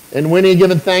 and when he had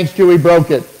given thanks to you, he broke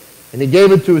it, and he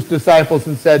gave it to his disciples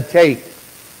and said, "Take,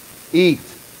 eat.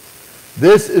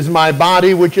 This is my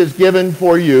body which is given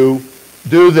for you.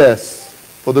 Do this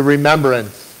for the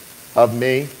remembrance of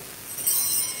me."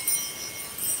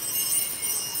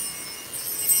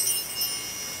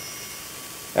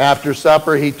 After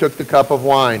supper, he took the cup of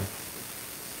wine.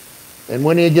 And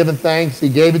when he had given thanks, he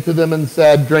gave it to them and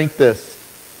said, "Drink this,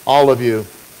 all of you.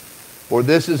 For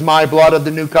this is my blood of the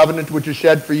new covenant, which is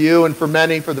shed for you and for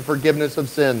many for the forgiveness of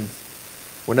sins.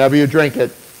 Whenever you drink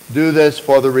it, do this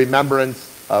for the remembrance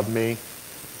of me."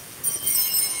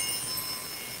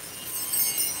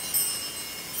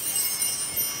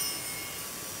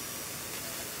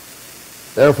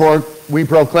 Therefore, we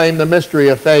proclaim the mystery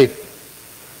of faith.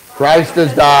 Christ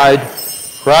has died.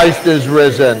 Christ is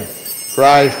risen.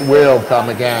 Christ will come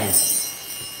again.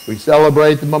 We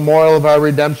celebrate the memorial of our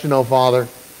redemption, O Father,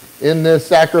 in this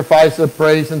sacrifice of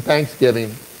praise and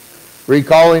thanksgiving.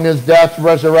 Recalling his death,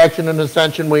 resurrection, and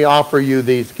ascension, we offer you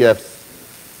these gifts.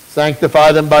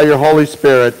 Sanctify them by your Holy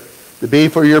Spirit, to be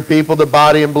for your people the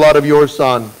body and blood of your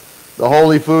Son, the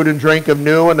holy food and drink of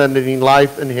new and unending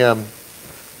life in him.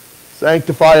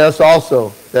 Sanctify us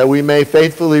also, that we may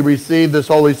faithfully receive this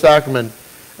holy sacrament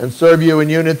and serve you in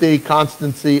unity,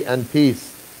 constancy, and peace.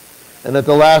 And at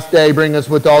the last day, bring us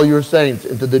with all your saints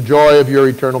into the joy of your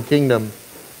eternal kingdom.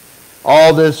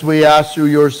 All this we ask through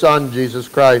your Son, Jesus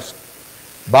Christ,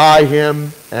 by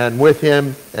him and with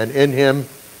him and in him,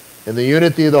 in the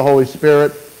unity of the Holy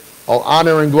Spirit. All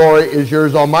honor and glory is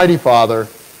yours, Almighty Father,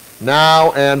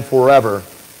 now and forever.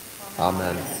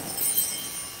 Amen.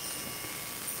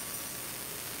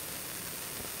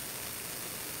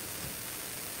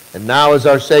 And now, as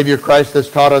our Savior Christ has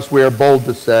taught us, we are bold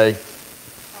to say,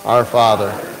 "Our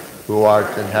Father, who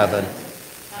art in heaven,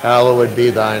 hallowed be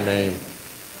thy name.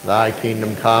 Thy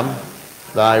kingdom come,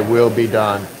 thy will be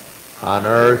done, on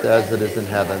earth as it is in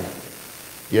heaven.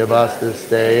 Give us this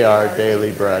day our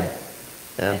daily bread,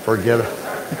 and forgive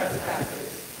us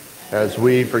as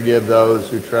we forgive those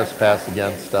who trespass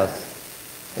against us.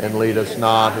 And lead us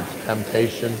not into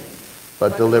temptation,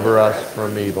 but deliver us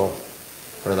from evil.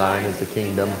 For thine is the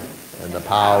kingdom, and the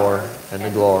power, and the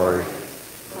glory.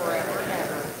 Forever and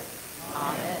ever.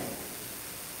 Amen.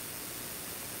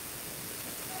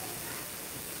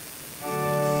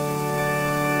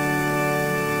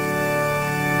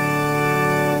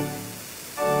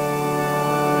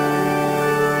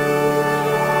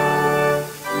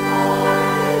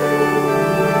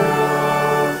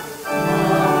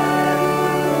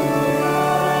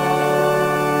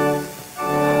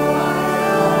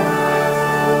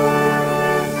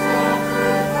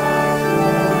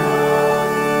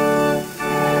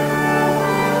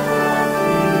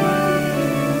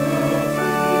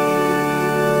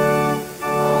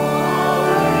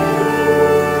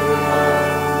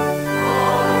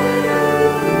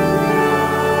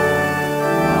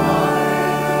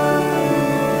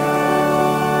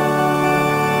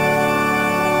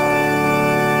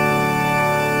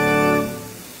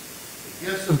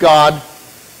 God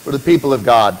for the people of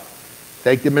God.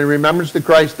 Take them in remembrance that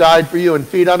Christ died for you, and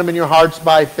feed on them in your hearts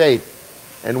by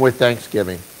faith and with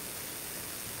thanksgiving.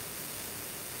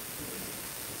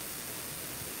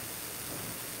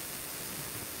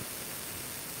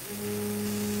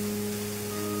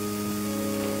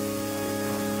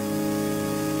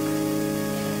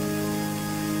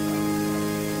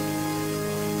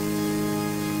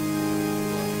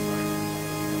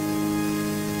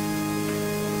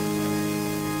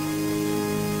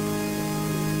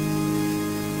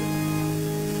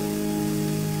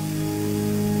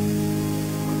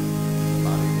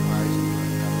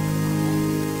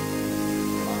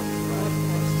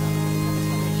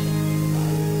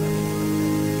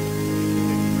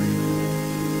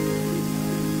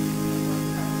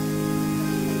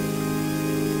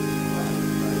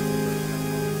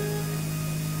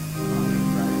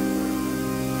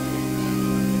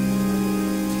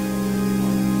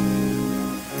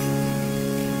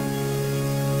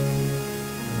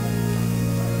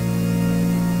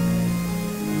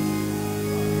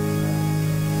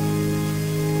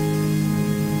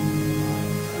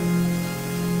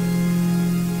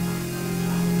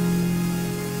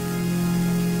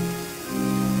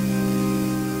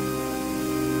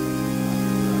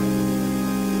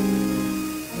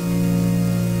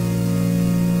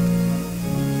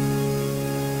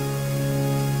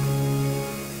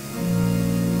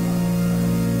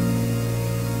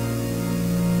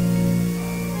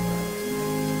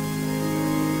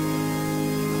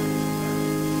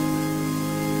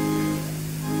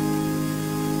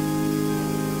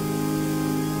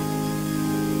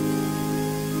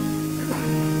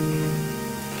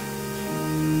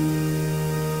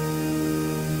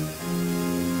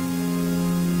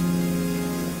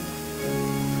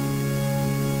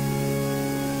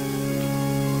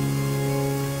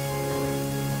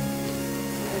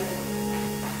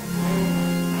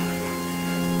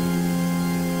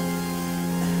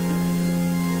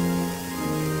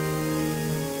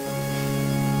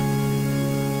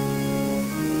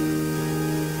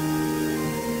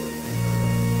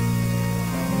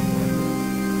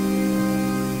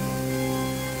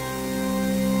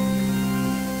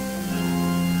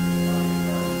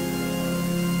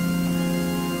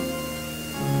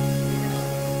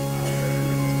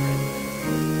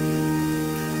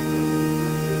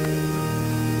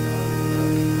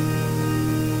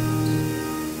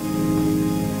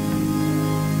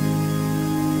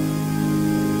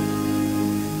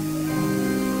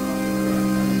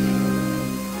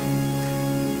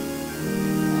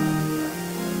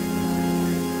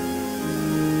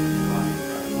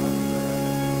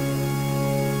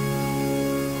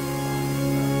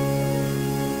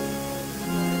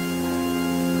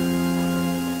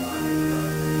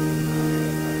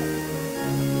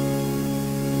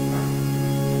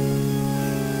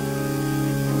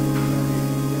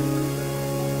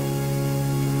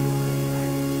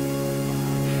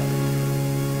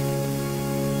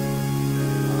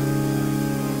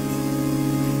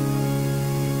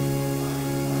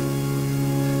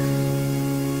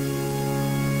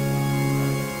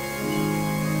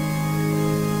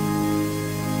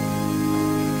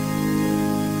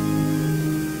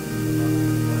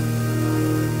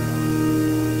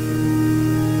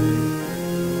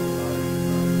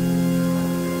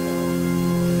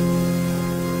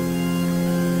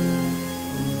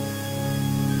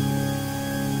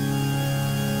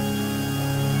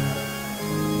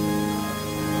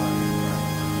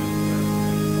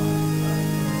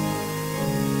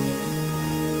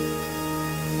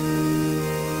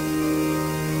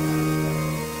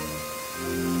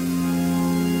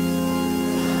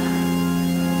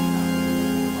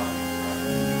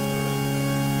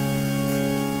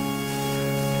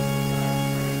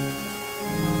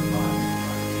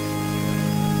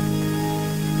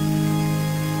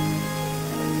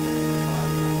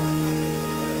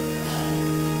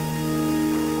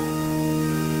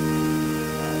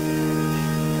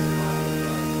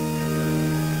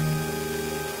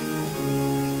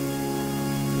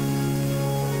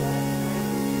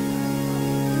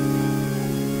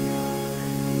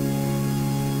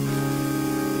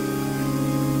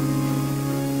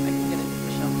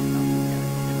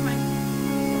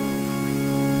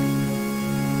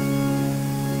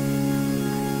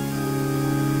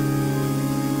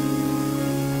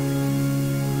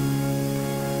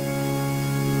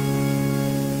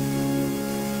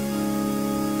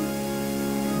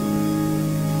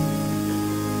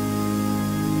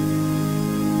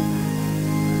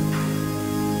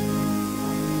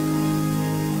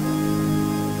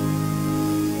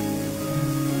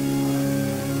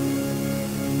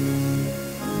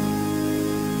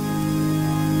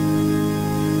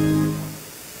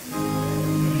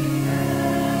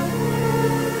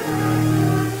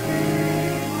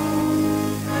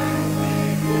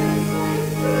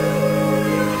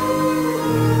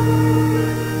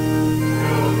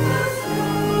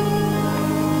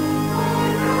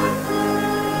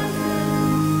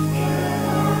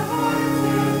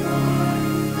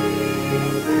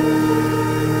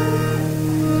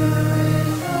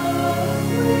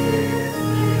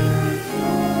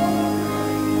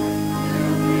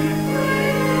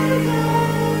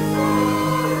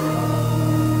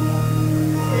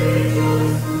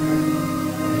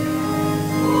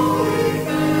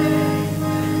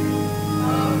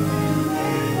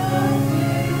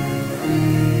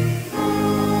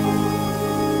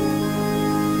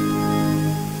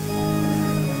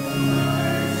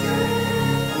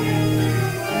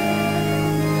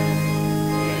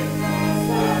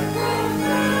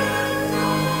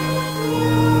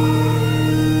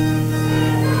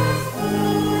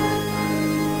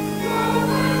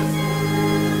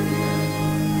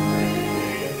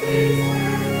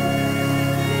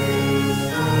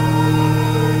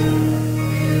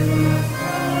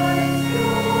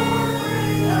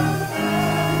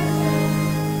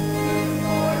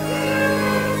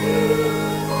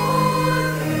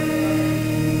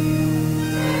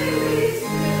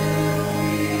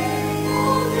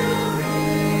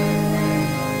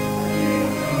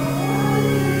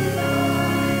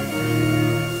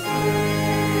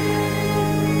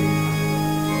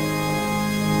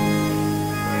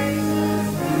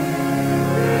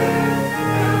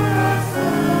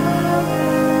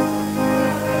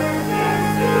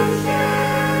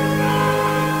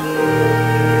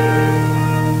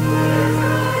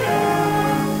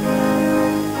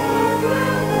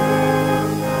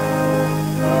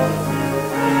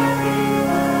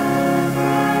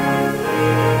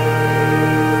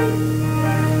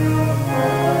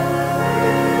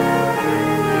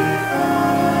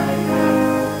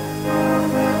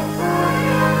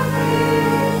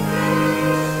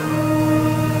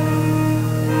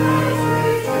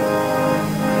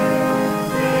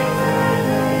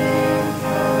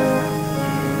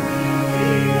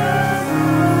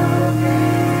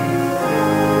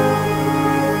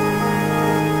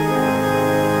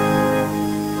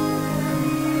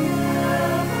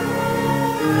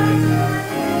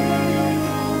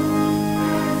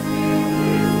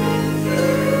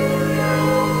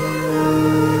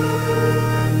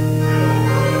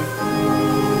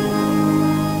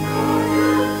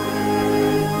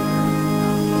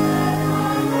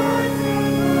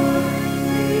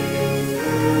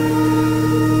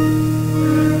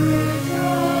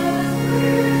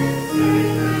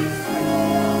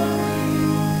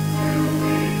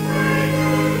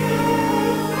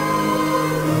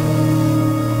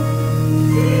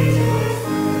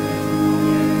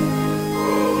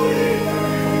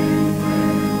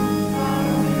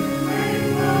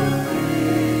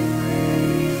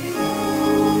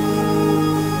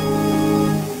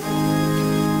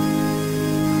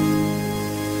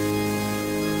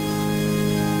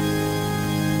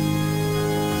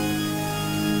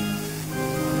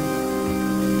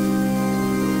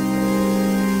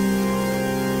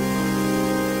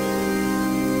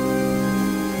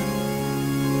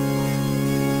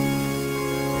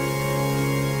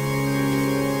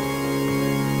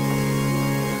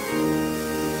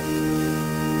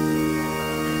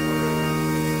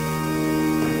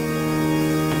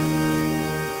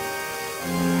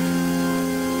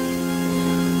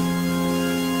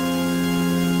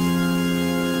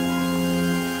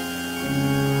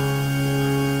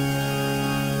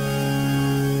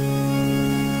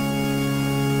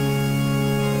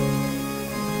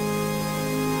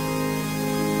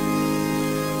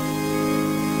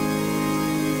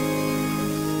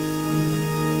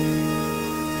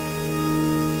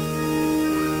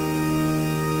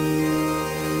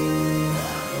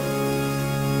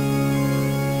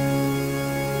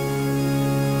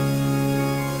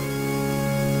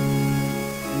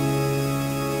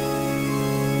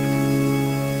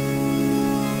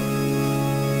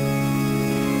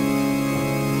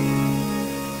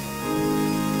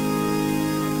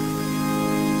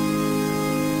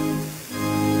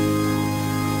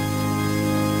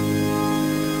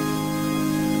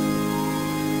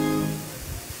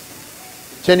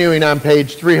 Continuing on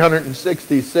page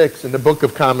 366 in the Book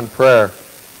of Common Prayer,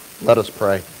 let us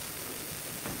pray.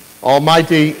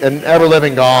 Almighty and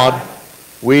ever-living God,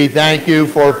 we thank you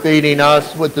for feeding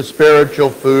us with the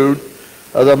spiritual food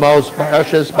of the most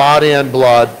precious body and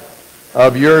blood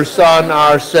of your Son,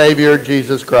 our Savior,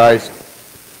 Jesus Christ,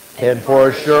 and for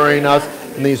assuring us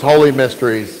in these holy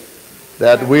mysteries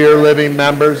that we are living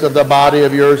members of the body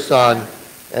of your Son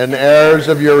and heirs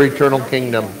of your eternal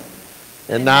kingdom.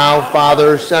 And now,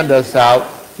 Father, send us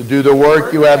out to do the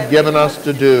work you have given us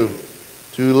to do,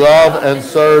 to love and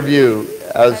serve you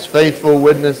as faithful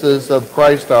witnesses of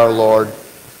Christ our Lord.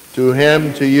 To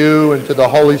him, to you, and to the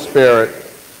Holy Spirit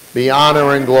be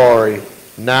honor and glory,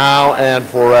 now and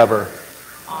forever.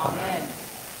 Amen.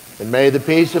 And may the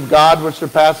peace of God, which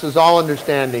surpasses all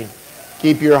understanding,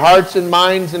 keep your hearts and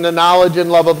minds in the knowledge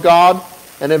and love of God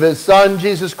and of his Son,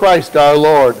 Jesus Christ our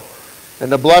Lord.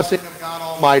 And the blessing of God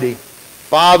Almighty,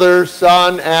 Father,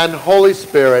 Son, and Holy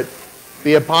Spirit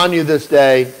be upon you this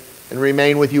day and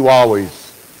remain with you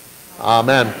always.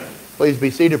 Amen. Please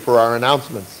be seated for our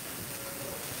announcements.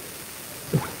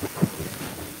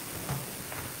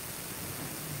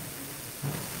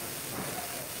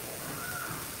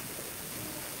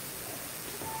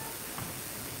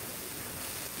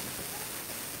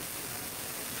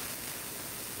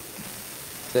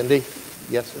 Cindy,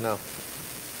 yes or no?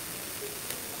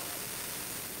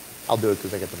 I'll do it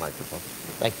because I get the microphone.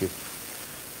 Thank you.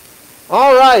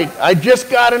 All right, I just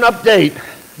got an update.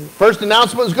 First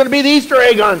announcement was going to be the Easter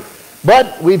egg hunt,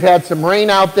 but we've had some rain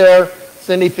out there.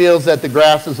 Cindy feels that the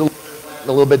grass is a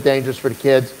little bit dangerous for the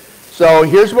kids. So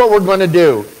here's what we're going to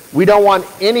do. We don't want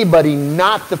anybody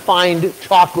not to find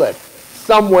chocolate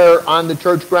somewhere on the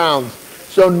church grounds.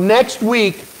 So next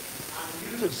week,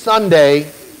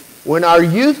 Sunday, when our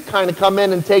youth kind of come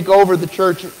in and take over the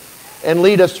church and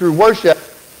lead us through worship,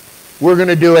 we're going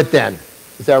to do it then.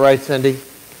 Is that right, Cindy?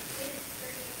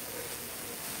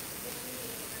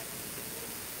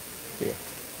 Yeah.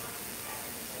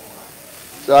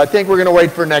 So I think we're going to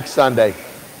wait for next Sunday.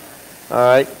 All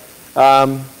right.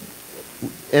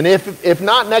 And if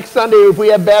not next Sunday, if we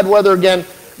have bad weather again,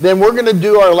 then we're going to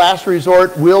do our last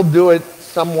resort. We'll do it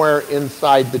somewhere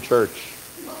inside the church.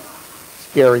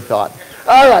 Scary thought.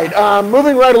 All right,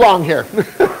 moving right along here.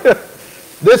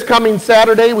 This coming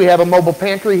Saturday, we have a mobile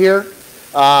pantry here.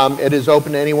 It is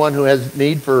open to anyone who has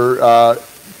need for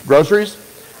groceries.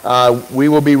 We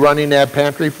will be running that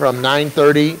pantry from 10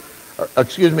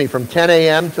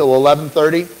 a.m. till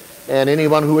 11:30. And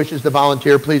anyone who wishes to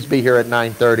volunteer, please be here at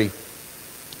 9:30.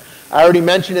 I already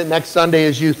mentioned it. Next Sunday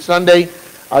is Youth Sunday.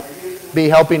 I'll be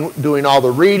helping, doing all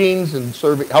the readings and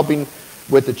helping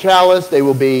with the chalice. They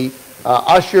will be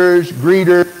ushers,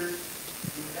 greeters,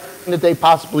 everything that they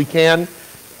possibly can.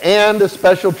 And a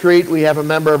special treat, we have a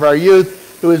member of our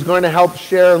youth who is going to help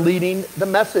share leading the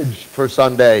message for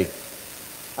Sunday.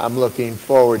 I'm looking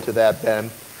forward to that,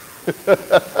 Ben.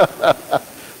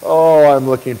 Oh, I'm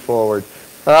looking forward.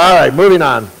 All right, moving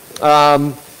on.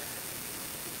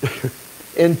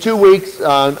 In 2 weeks,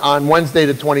 on Wednesday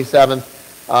the 27th,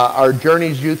 our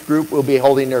Journeys Youth Group will be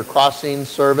holding their crossing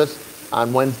service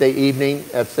on Wednesday evening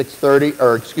at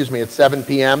 7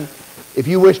 p.m. If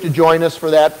you wish to join us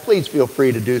for that, please feel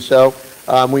free to do so.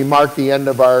 We mark the end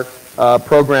of our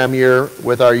program year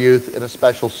with our youth in a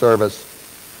special service.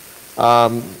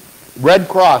 Red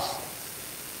Cross.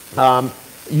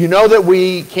 You know that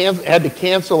we had to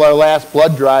cancel our last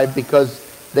blood drive because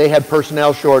they had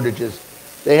personnel shortages.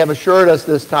 They have assured us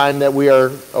this time that we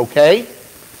are okay,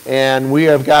 and we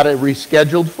have got it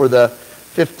rescheduled for the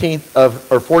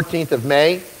 14th of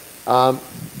May.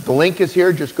 The link is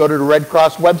here. Just go to the Red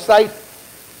Cross website,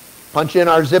 punch in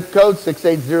our zip code,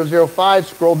 68005,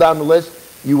 scroll down the list.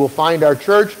 You will find our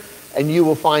church, and you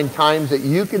will find times that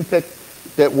you can pick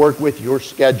that work with your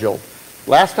schedule.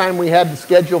 Last time we had the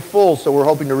schedule full, so we're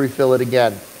hoping to refill it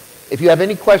again. If you have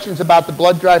any questions about the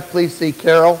blood drive, please see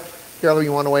Carol. Carol,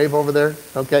 you want to wave over there?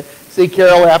 Okay. See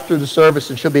Carol after the service,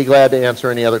 and she'll be glad to answer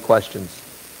any other questions.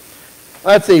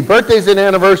 Let's see, birthdays and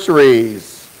anniversaries.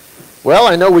 Well,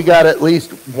 I know we got at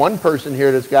least one person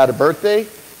here that's got a birthday.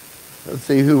 Let's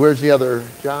see, where's the other?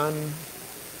 John?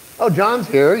 Oh, John's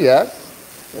here, yes.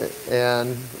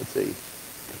 And let's see.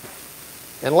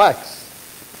 And Lex.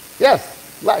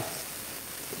 Yes, Lex.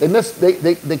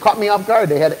 They caught me off guard.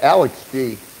 They had Alex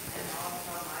G.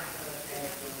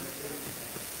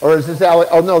 Or is this Alex?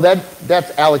 Oh, no,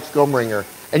 that's Alex Gomringer.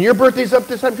 And your birthday's up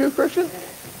this time too, Christian?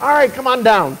 All right, come on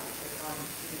down.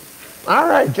 All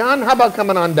right, John, how about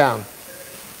coming on down?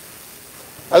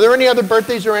 Are there any other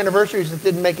birthdays or anniversaries that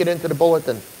didn't make it into the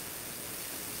bulletin?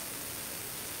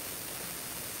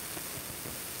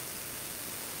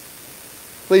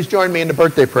 Please join me in the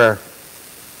birthday prayer.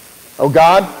 Oh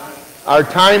God, our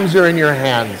times are in your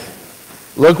hands.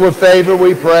 Look with favor,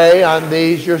 we pray, on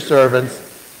these your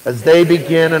servants as they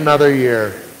begin another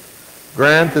year.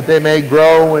 Grant that they may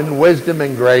grow in wisdom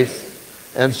and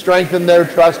grace and strengthen their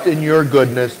trust in your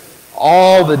goodness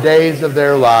all the days of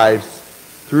their lives.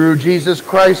 Through Jesus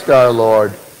Christ our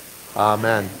Lord.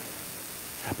 Amen.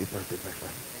 Happy birthday, my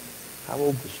friend. How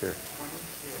old this year?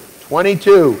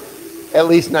 22. At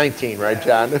least 19, right,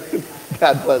 John?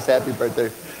 God bless. Happy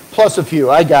birthday. Plus a few.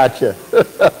 I got you. All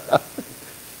right,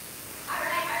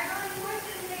 our going forth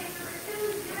today is number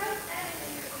 207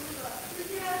 in your blue book.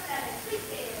 207. Please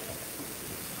stand.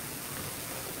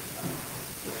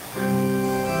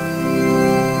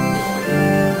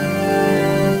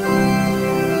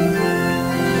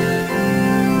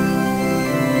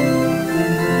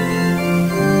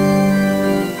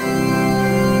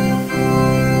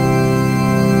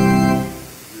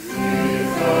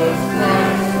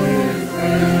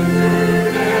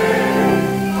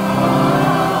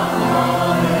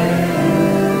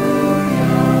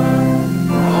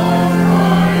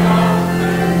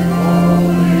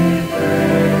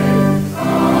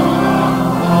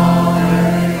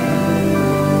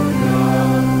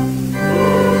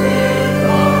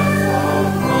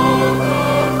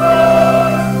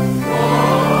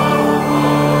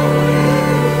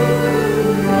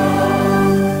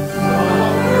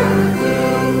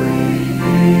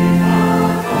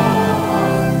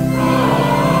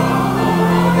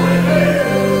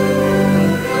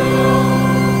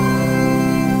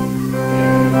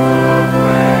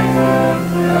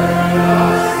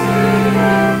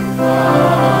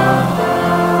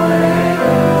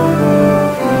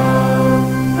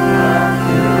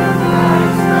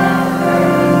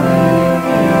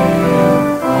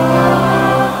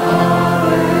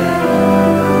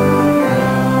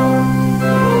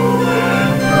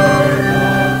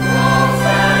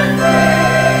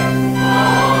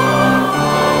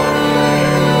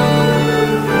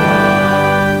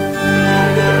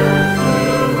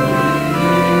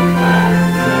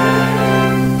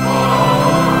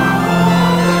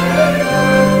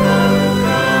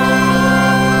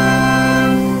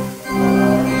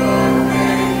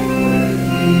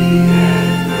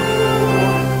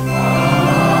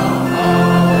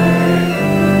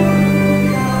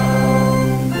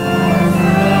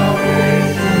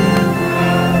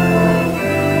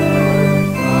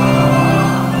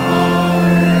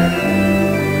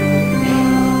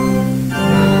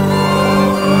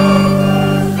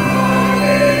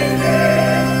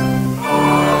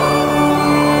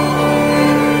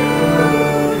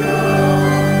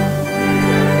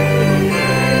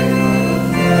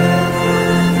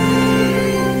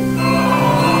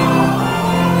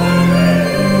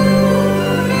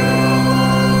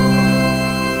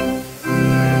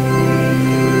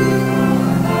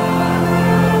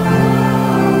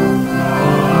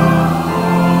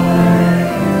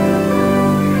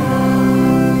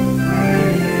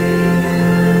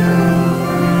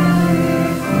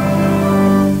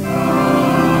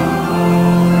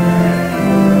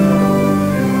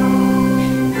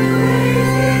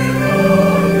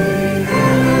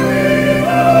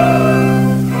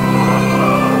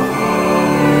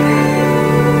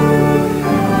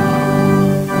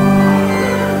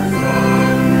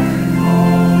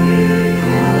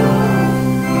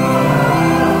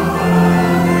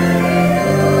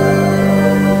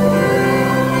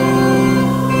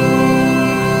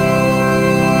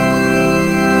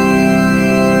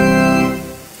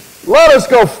 Let us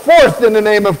go forth in the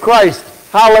name of Christ.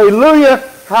 Hallelujah,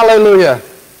 hallelujah.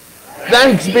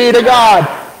 Thanks be to God.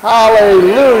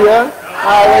 Hallelujah,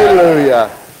 hallelujah.